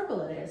tell you what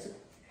purple it is.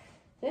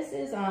 This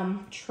is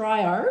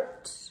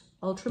Tri-Art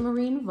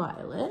Ultramarine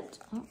Violet.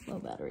 Oh, low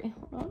battery,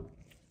 hold on.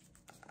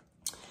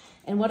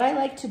 And what I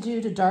like to do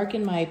to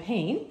darken my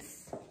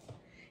paints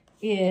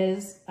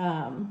is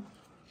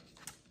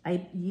I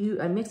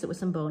mix it with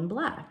some Bone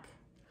Black.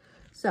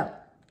 So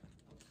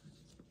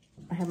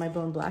I have my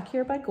Bone Black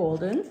here by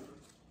Golden.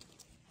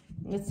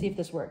 Let's see if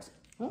this works.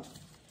 Oh.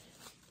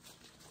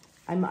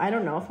 I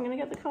don't know if I'm gonna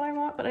get the color I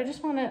want, but I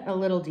just want it a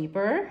little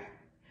deeper.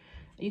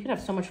 You can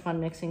have so much fun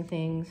mixing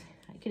things.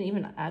 I can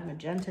even add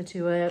magenta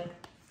to it.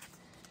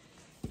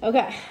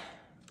 Okay,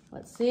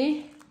 let's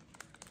see.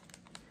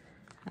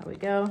 There we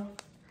go.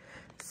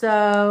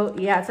 So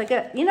yeah, it's like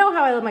you know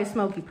how I love my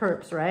smoky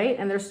perps, right?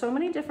 And there's so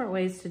many different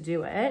ways to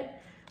do it.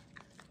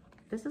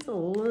 This is a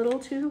little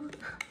too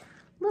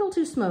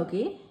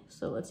smoky.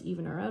 So let's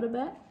even her out a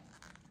bit.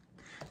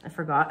 I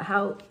forgot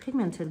how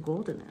pigmented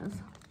Golden is.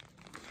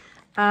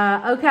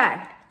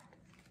 Okay.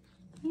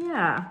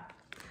 Yeah.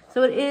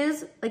 So it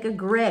is like a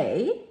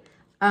gray.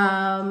 You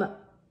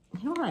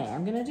know what I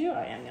am gonna do?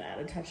 I am gonna add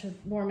a touch of,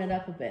 warm it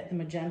up a bit, the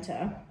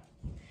magenta.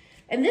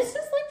 And this is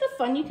like the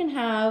fun you can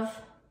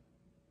have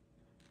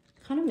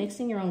kind of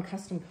mixing your own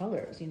custom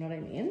colors, you know what I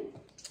mean?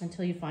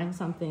 Until you find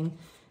something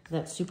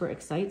that super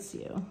excites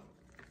you.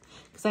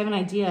 Because I have an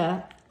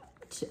idea,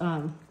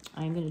 I'm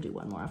gonna do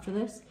one more after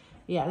this.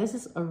 Yeah, this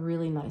is a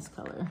really nice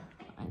color.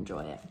 I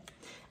enjoy it.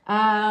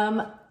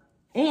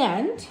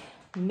 And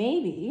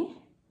maybe,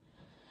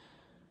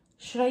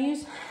 should I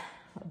use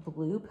a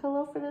blue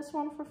pillow for this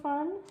one for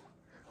fun?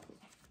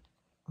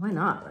 Why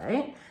not,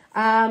 right?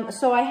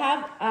 So I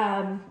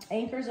have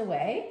Anchors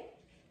Away.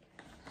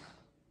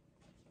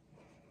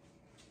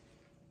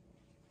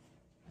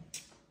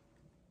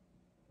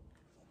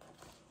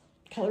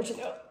 Color to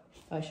go.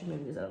 Oh, I should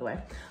move these out of the way.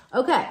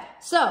 Okay,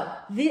 so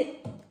the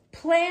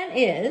plan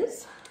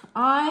is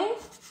I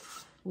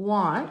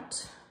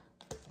want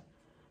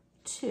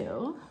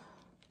to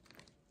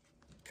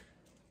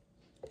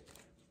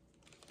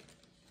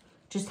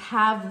just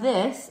have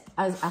this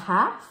as a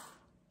half,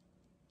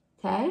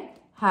 okay?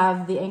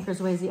 Have the Anchors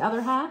Away as the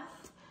other half,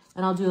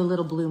 and I'll do a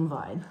little bloom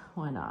vine.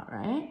 Why not,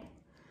 right?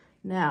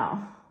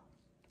 Now,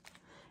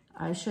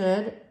 I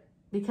should,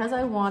 because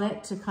I want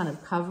it to kind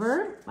of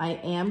cover, I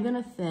am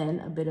gonna thin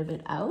a bit of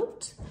it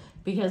out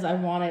because I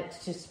want it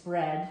to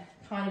spread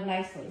kind of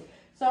nicely.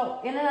 So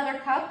in another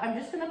cup, I'm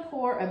just gonna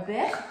pour a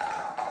bit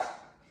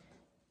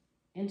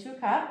into a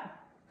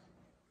cup,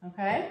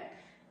 okay?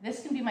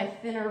 This can be my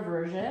thinner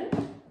version.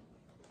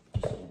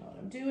 Just so you know what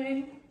I'm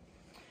doing.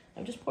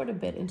 I've just poured a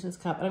bit into this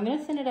cup, and I'm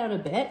gonna thin it out a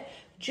bit,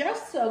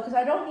 just so, because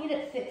I don't need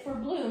it thick for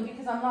bloom,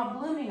 because I'm not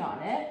blooming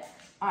on it,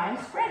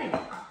 I'm spreading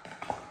it.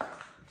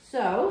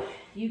 So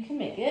you can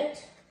make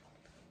it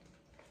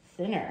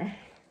thinner.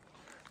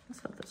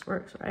 Let's hope this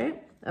works,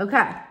 right?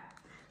 Okay,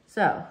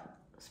 so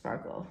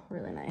sparkle,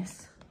 really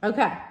nice.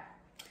 Okay,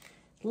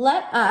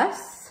 let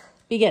us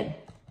begin.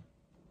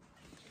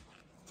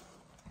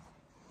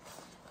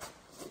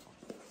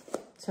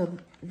 So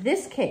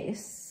this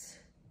case,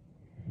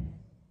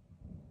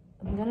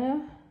 I'm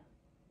gonna,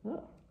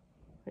 oh,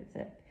 quite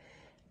thick.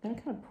 I'm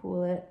gonna kind of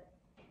pull it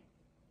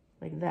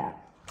like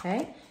that,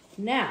 okay?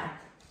 Now,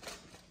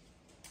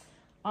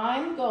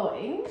 I'm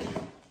going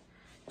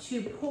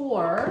to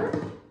pour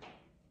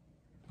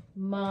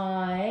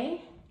my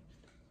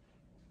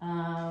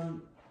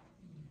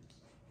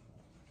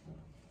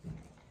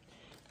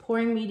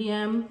pouring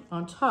medium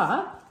on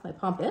top, my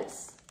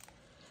Pompous,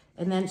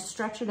 and then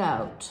stretch it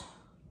out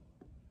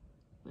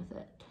with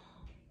it.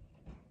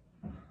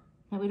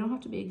 Now we don't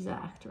have to be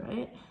exact,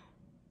 right?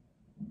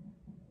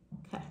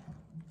 Okay.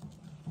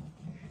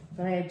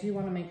 But I do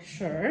want to make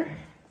sure,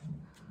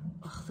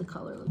 oh, the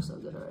color looks so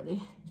good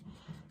already,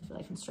 that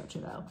I can stretch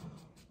it out.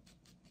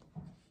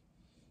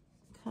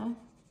 Okay.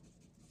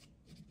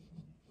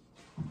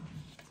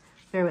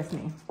 Bear with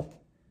me.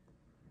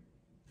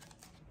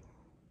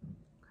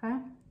 Okay.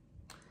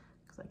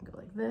 Because I can go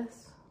like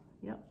this.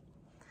 Yep.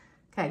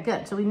 Okay,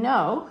 good. So we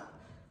know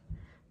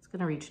it's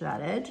gonna reach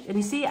that edge. And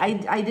you see, I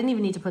didn't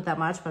even need to put that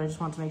much, but I just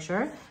wanted to make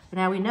sure. But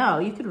now we know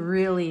you could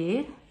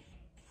really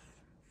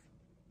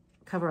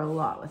cover a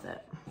lot with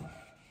it.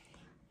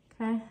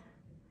 Okay.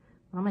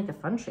 I'll make a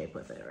fun shape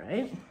with it,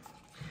 right?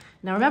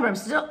 Now remember, I'm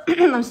still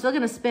I'm still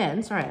gonna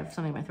spin. Sorry, I have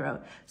something in my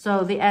throat.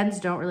 So the ends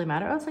don't really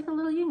matter. Oh, it's like a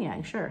little yin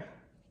yang, sure.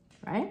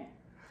 Right?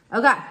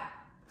 Okay.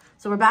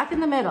 So we're back in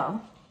the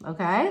middle.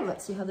 Okay,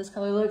 let's see how this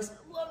color looks.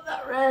 Love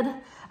that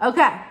red.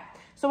 Okay,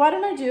 so why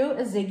don't I do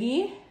a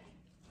Ziggy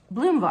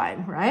bloom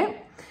vine,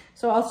 right?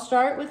 So I'll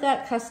start with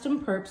that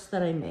custom perps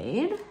that I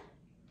made.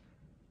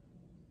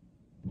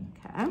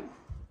 Okay.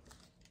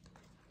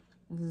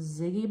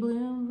 Ziggy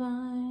bloom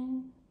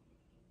vine.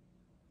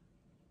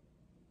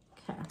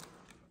 Okay.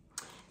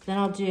 Then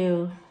I'll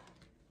do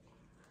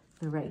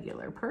the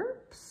regular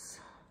perps.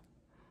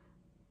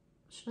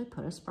 Should I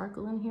put a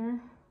sparkle in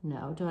here?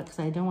 No, do I? Because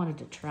I don't want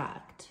to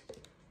detract.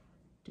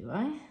 Do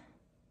I?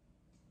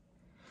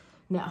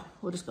 No,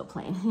 we'll just go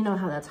plain. You know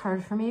how that's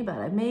hard for me, but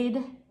I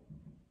made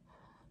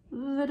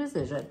the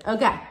decision.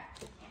 Okay.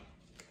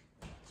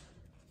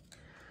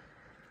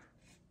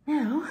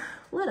 Now,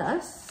 let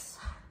us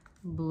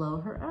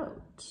blow her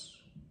out.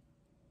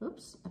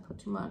 Oops, I put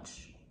too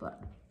much,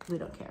 but we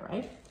don't care,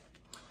 right?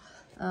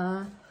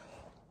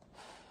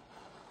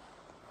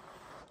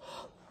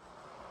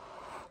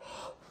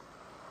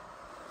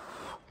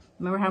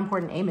 Remember how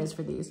important aim is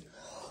for these.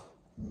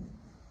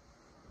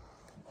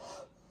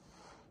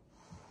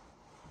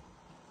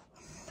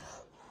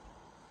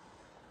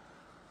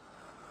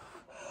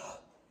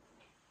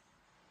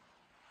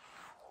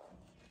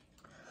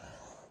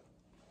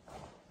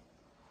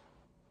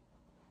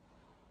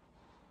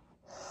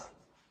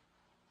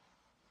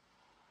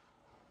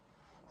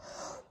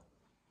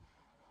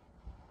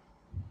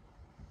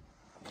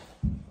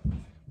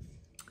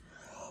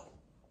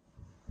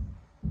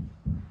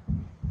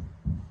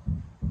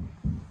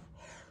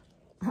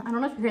 I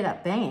don't know if you hear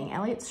that banging.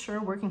 Elliot's sure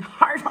working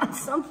hard on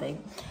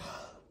something.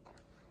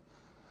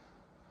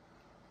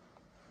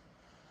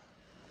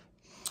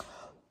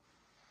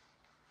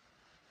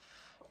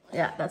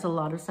 Yeah, that's a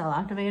lot of cell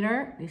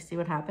activator. You see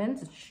what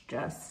happens? It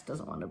just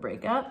doesn't want to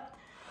break up.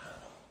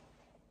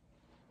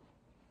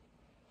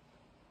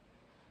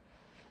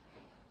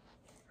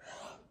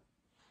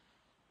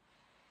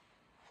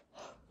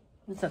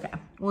 It's okay.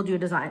 We'll do a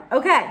design.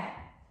 Okay.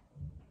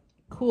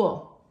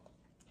 Cool.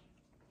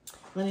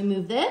 Let me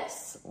move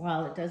this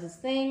while it does its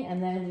thing,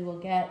 and then we will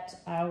get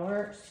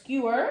our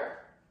skewer.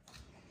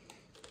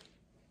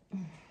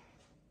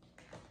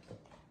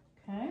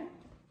 Okay.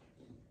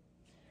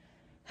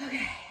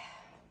 Okay.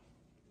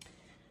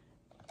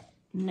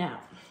 Now,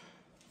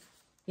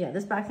 yeah,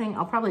 this back thing,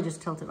 I'll probably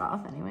just tilt it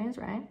off anyways,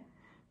 right?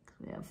 Because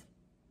we have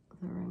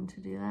the room to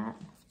do that.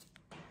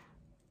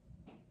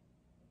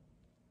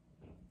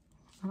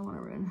 I don't want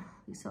to ruin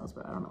these cells,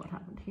 but I don't know what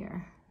happened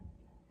here.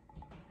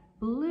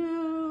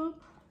 Bloop.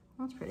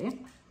 That's pretty.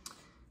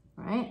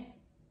 All right.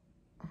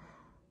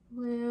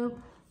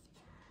 Bloop.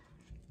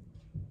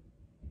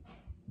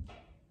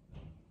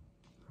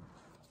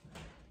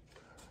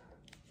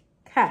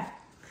 Okay.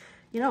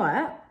 You know what?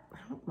 I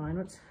don't mind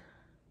what's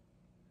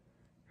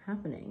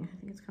happening. I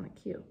think it's kind of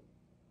cute.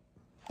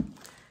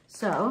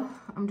 So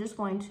I'm just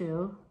going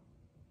to,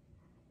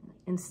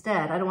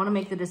 instead, I don't want to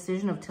make the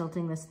decision of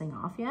tilting this thing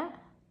off yet.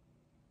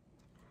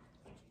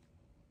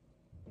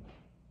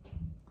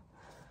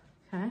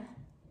 Okay.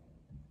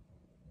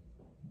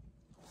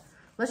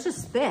 Let's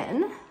just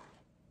spin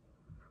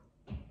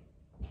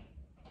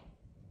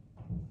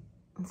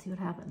and see what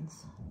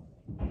happens.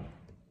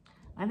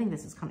 I think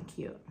this is kind of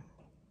cute.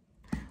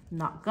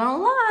 Not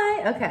gonna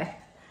lie. Okay,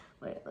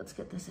 wait, let's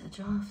get this edge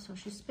off. So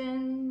she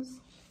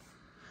spins.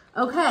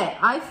 Okay,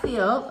 I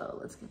feel, oh,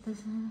 let's get this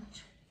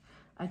edge.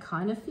 I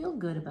kind of feel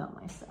good about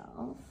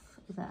myself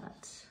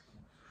that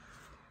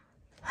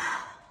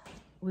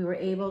we were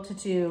able to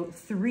do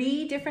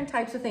 3 different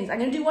types of things. I'm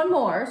gonna do one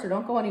more, so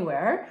don't go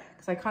anywhere,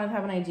 because I kind of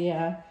have an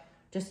idea,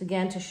 just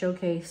again, to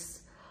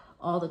showcase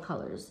all the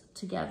colors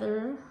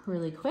together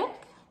really quick.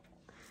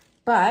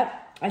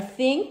 But I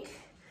think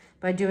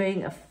by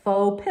doing a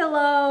faux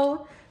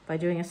pillow, by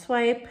doing a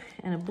swipe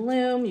and a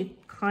bloom, you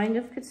kind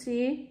of could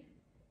see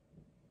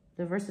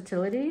the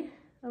versatility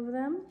of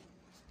them.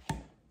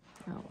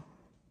 Oh,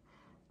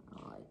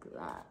 like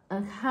that,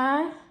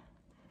 okay.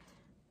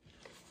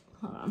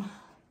 Hold on.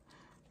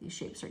 These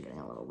shapes are getting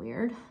a little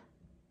weird.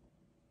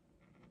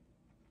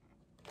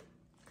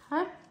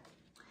 Okay.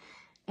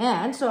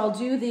 And so I'll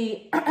do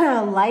the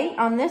light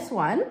on this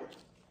one.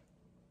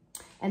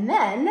 And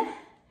then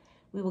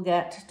we will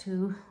get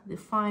to the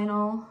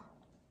final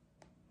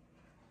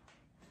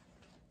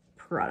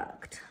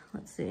product.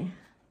 Let's see.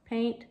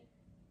 Paint.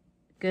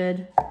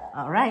 Good.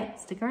 All right.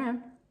 Stick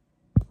around.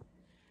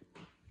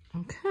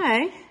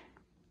 Okay.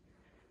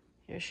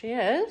 Here she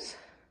is.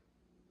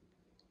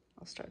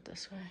 I'll start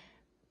this way.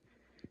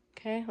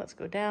 Okay, let's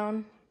go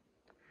down,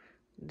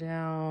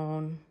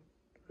 down,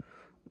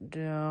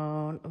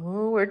 down.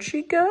 Oh, where'd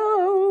she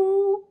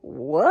go?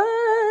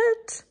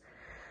 What?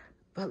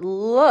 But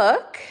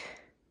look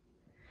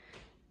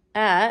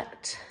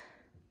at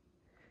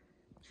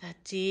that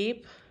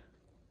deep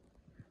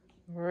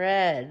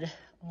red.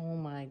 Oh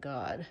my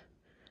God.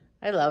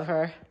 I love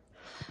her.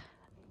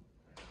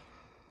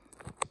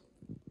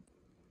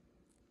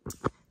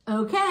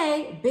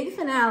 Okay, big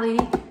finale,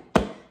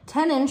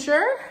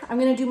 10-incher. I'm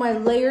gonna do my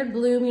layered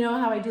bloom. You know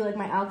how I do like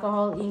my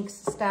alcohol inks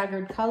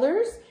staggered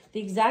colors? The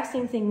exact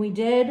same thing we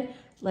did,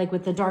 like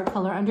with the dark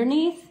color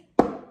underneath,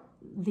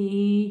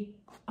 the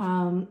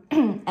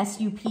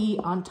SUP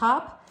on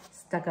top,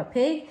 stuck up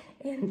pig,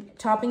 and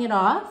topping it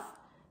off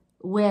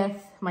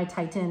with my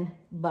Titan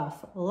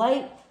Buff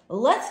Light.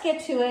 Let's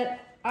get to it.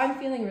 I'm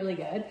feeling really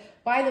good.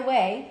 By the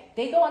way,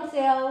 they go on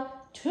sale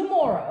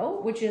tomorrow,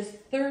 which is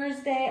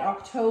Thursday,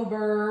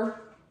 October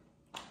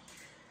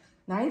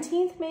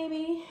 19th,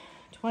 maybe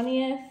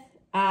 20th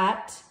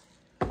at,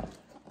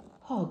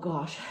 oh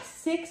gosh,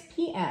 6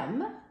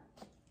 p.m.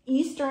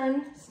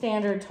 Eastern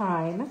Standard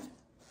Time.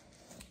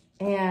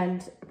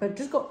 But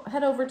just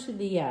head over to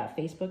the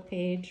Facebook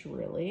page,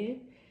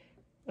 really.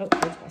 Oh,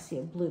 I see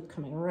a bloop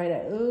coming right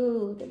out.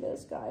 Oh, look at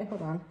this guy.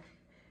 Hold on.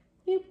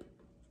 Boop.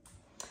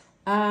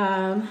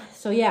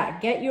 So yeah,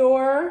 get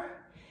your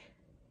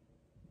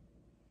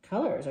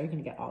colors. Are you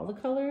gonna get all the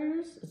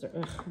colors? Is there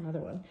another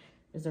one?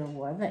 Is there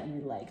one that you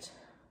liked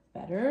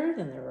better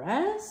than the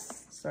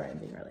rest? Sorry, I'm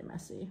being really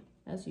messy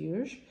as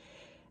usual.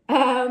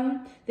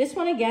 This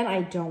one again,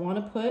 I don't want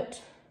to put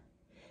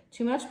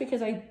too much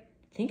because I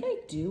think I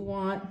do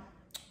want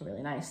a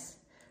really nice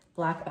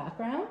black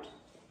background.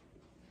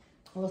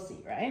 We'll see,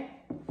 right?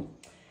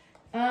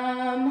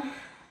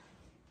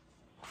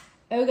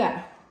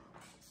 Okay.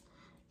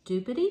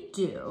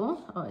 Doopity-doo.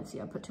 Oh, I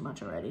see I put too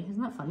much already.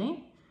 Isn't that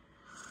funny?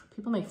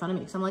 People make fun of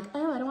me because I'm like,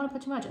 oh, I don't want to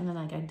put too much. And then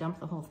like, I dump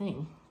the whole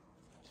thing.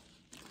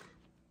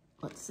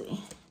 Let's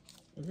see.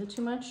 Is it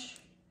too much?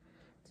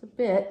 It's a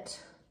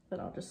bit,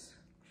 but I'll just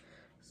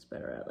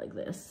spread her out like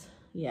this.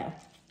 Yeah.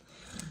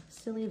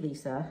 Silly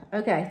Lisa.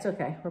 Okay, it's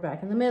okay. We're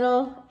back in the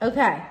middle.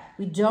 Okay.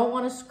 We don't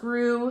want to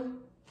screw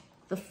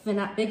the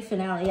big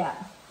finale up.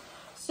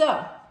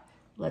 So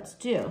let's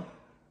do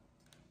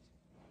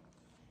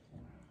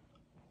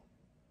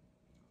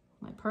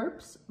my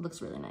perps.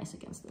 Looks really nice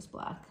against this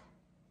black.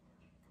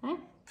 Okay.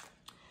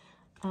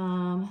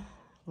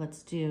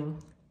 Let's do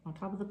on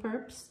top of the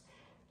perps,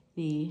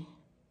 the,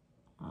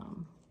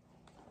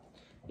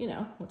 you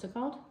know, what's it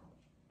called?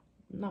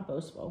 Not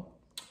Boastful.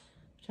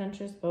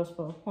 Pretentious,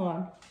 Boastful. Hold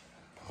on.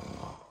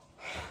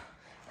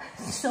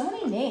 So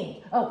many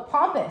names. Oh,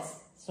 Pompous.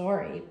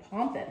 Sorry,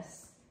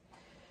 Pompous.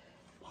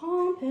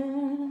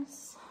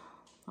 Pompous.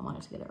 I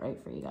wanted to get it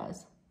right for you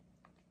guys.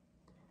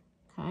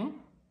 Okay.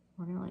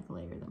 We're gonna like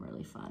layer them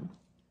really fun.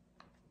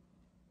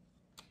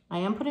 I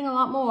am putting a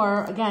lot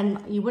more.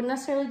 Again, you wouldn't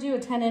necessarily do a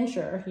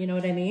 10-incher, you know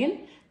what I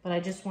mean? But I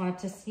just wanted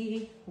to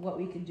see what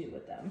we could do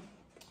with them.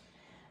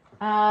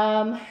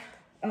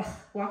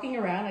 Walking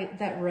around,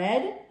 that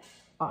red,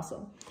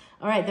 awesome.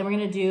 All right, then we're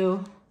gonna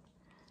do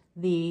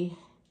the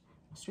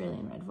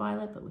Australian Red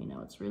Violet, but we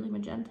know it's really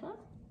magenta.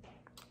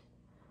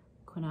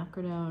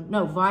 Quinacridone,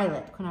 no,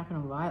 Violet,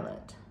 Quinacridone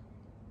Violet.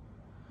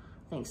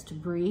 Thanks to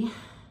Brie,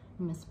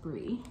 Miss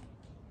Brie.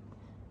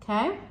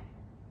 Okay.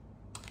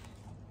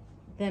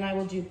 Then I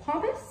will do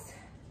Pompous.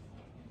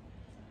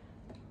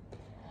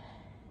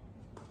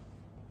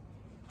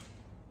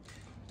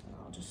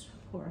 I'll just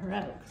pour her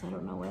out because I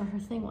don't know where her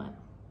thing went.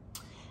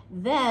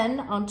 Then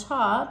on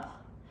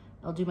top,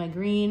 I'll do my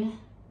green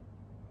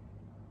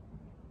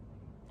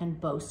and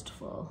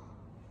Boastful.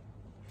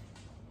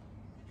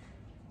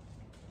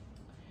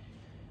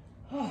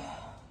 Oh,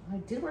 I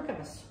did work up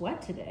a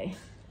sweat today.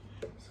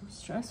 So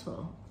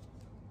stressful.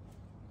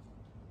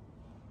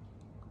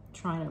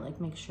 Trying to like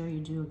make sure you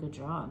do a good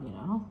job, you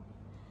know?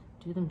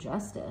 Do them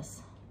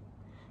justice.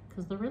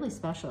 Because they're really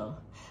special.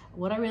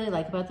 What I really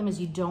like about them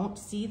is you don't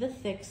see the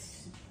thick,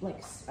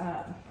 like,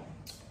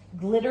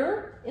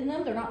 glitter in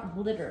them. They're not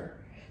glitter.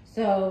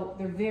 So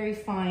they're very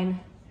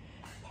fine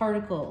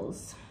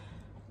particles,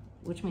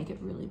 which make it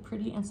really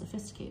pretty and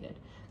sophisticated.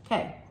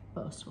 Okay,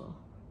 Boastful.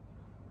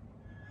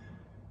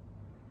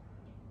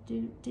 I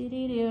don't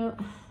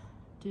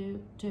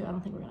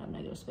think we're gonna have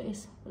negative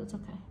space, but it's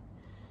okay.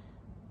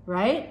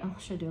 Right? Oh,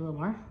 should I do a little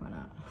more? Why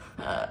not?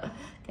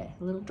 Okay,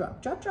 a little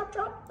drop, drop, drop,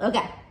 drop.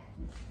 Okay.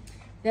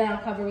 Then I'll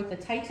cover with the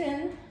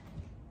Titan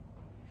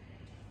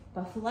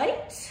Buff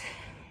Light.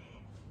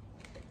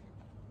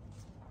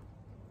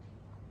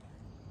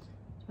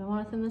 Do I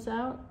want to thin this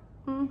out?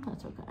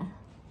 That's okay.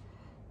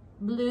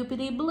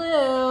 Bloopity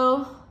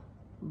blue.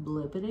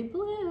 Bloopity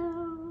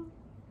blue.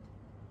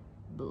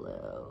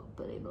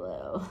 Bloopity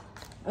blue.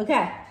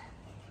 Okay.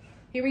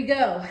 Here we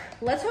go.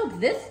 Let's hope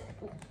this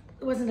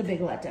wasn't a big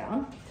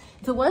letdown.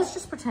 If it was,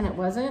 just pretend it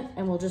wasn't,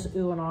 and we'll just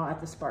ooh and ah at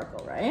the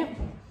sparkle, right?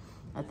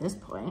 At this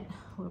point,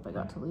 what have I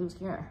got to lose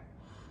here?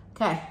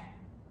 Okay.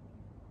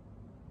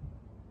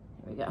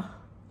 Here we go.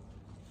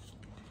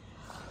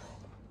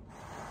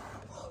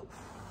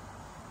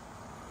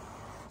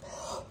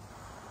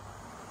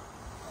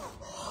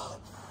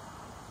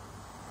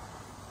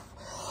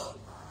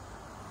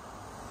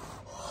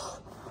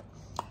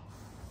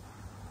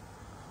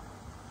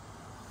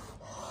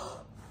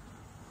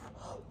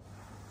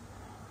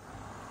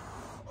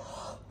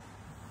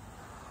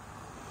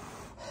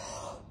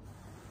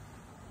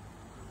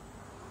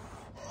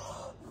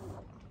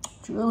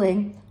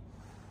 Drooling.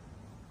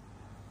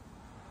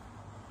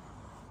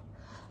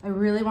 I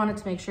really wanted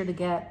to make sure to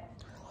get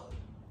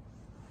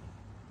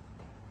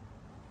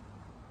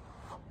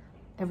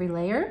every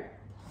layer.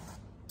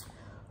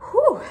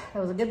 Whew,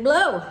 that was a good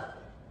blow.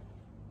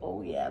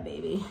 Oh yeah,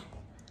 baby.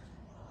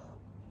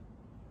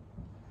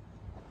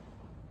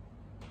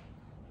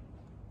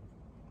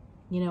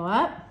 You know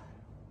what?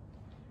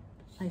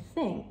 I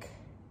think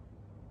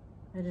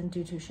I didn't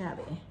do too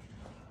shabby.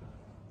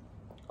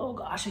 Oh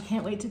gosh, I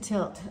can't wait to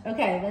tilt.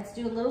 Okay, let's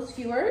do a little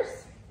skewers.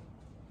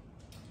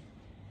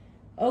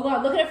 Oh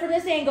God, look at it from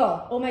this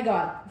angle. Oh my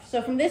God.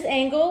 So from this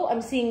angle,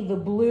 I'm seeing the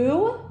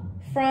blue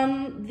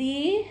from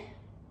the,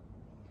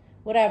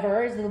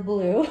 whatever is the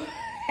blue,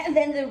 and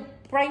then the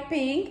bright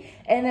pink,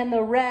 and then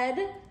the red,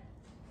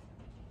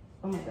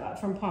 oh my God,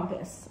 from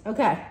Pompous.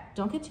 Okay,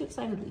 don't get too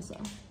excited, Lisa.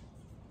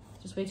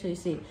 Just wait till you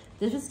see.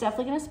 This is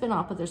definitely gonna spin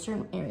off, but there's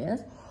certain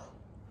areas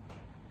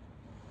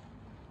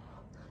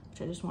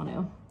which I just want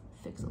to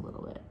fix a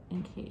little bit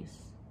in case,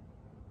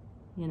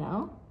 you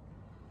know?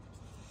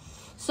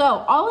 So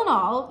all in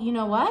all, you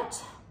know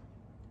what?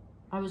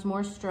 I was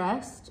more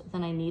stressed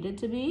than I needed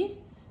to be.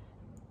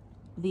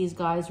 These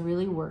guys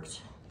really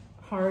worked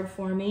hard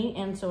for me,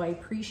 and so I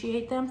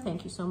appreciate them.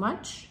 Thank you so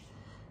much,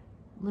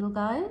 little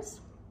guys,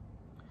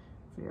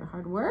 for your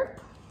hard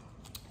work.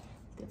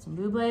 Get some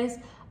bubles.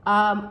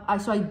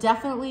 So I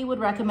definitely would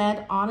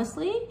recommend,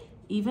 honestly,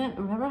 even,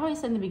 remember how I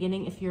said in the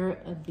beginning, if you're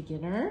a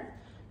beginner,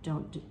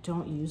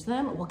 don't use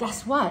them. Well,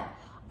 guess what?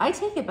 I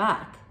take it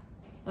back.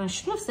 And I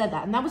shouldn't have said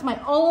that. And that was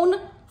my own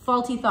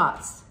faulty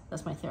thoughts.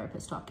 That's my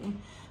therapist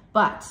talking.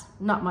 But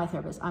not my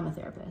therapist. I'm a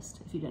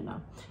therapist, if you didn't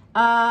know.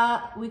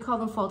 We call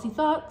them faulty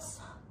thoughts,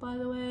 by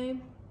the way,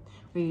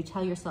 where you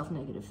tell yourself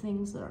negative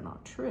things that are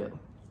not true.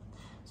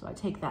 So I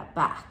take that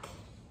back.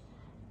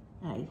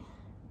 I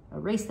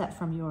erase that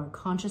from your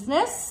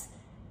consciousness,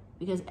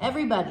 because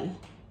everybody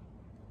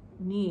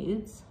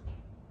needs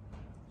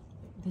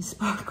these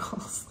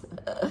sparkles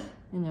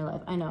in their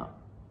life. I know,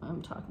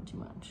 I'm talking too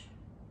much.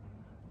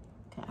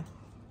 Okay.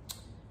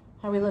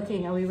 How are we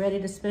looking? Are we ready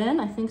to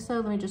spin? I think so.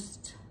 Let me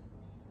just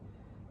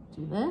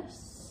do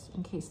this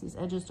in case these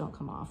edges don't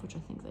come off, which I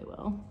think they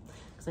will,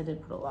 because I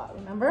did put a lot,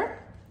 remember?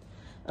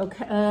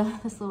 Okay,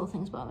 this little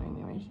thing's bothering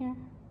me right here.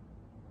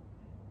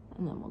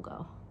 And then we'll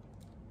go.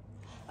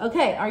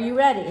 Okay, are you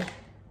ready?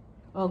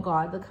 Oh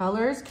God, the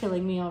color's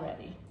killing me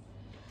already.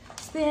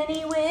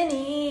 Spinny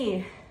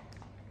Winnie.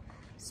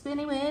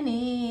 Spinny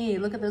Winnie.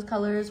 Look at those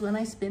colors when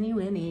I spinny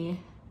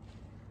Winnie.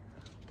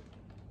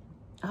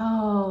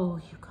 Oh,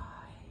 you guys.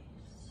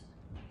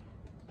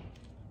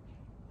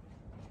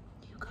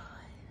 You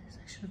guys,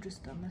 I should have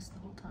just done this the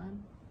whole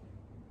time.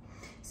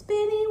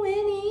 Spinny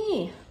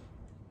Winnie.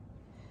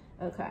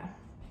 Okay.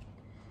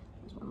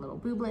 There's one little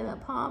buble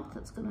that popped.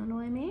 That's gonna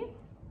annoy me.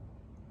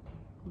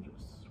 We'll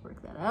just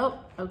work that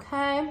out.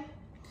 Okay.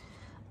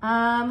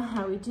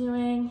 How are we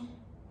doing?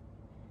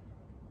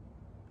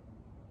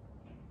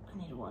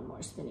 I need one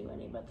more spinny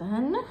winnie, but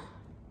then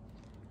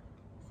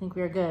I think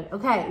we're good.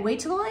 Okay, wait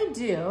till I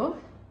do.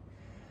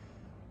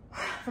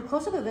 For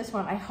closer to this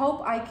one, I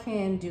hope I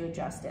can do it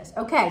justice.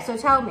 Okay, so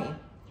tell me,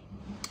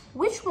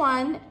 which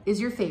one is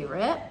your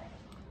favorite?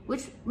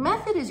 Which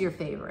method is your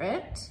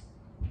favorite?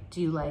 Do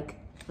you like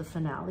the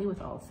finale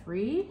with all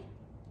three?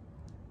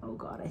 Oh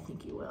God, I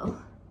think you will.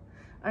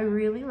 I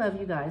really love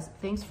you guys.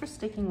 Thanks for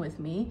sticking with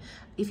me.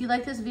 If you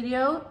like this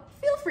video,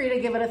 feel free to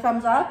give it a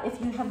thumbs up. If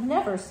you have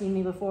never seen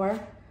me before,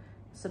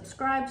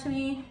 subscribe to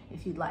me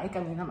if you'd like.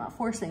 I mean, I'm not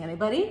forcing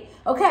anybody.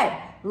 Okay,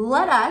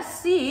 let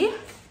us see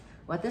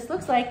what this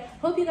looks like.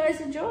 Hope you guys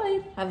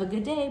enjoyed. Have a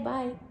good day,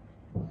 bye.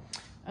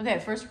 Okay,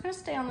 first we're gonna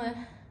stay on the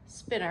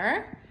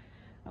spinner.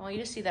 I want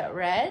you to see that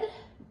red,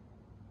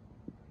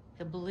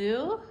 the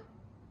blue,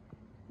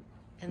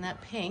 and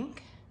that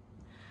pink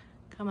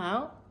come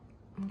out,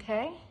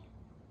 okay?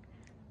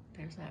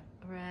 There's that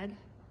red.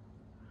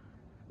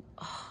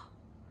 Oh,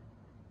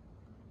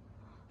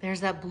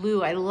 there's that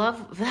blue. I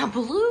love that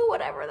blue,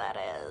 whatever that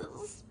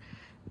is,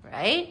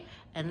 right?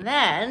 And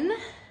then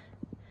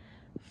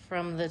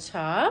from the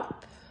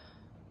top,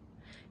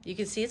 you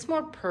can see it's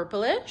more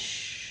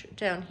purplish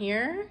down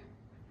here.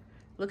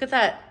 Look at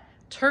that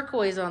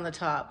turquoise on the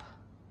top.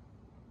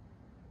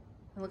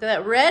 And look at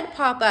that red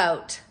pop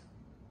out.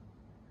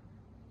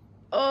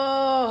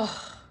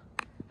 Oh,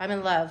 I'm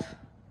in love.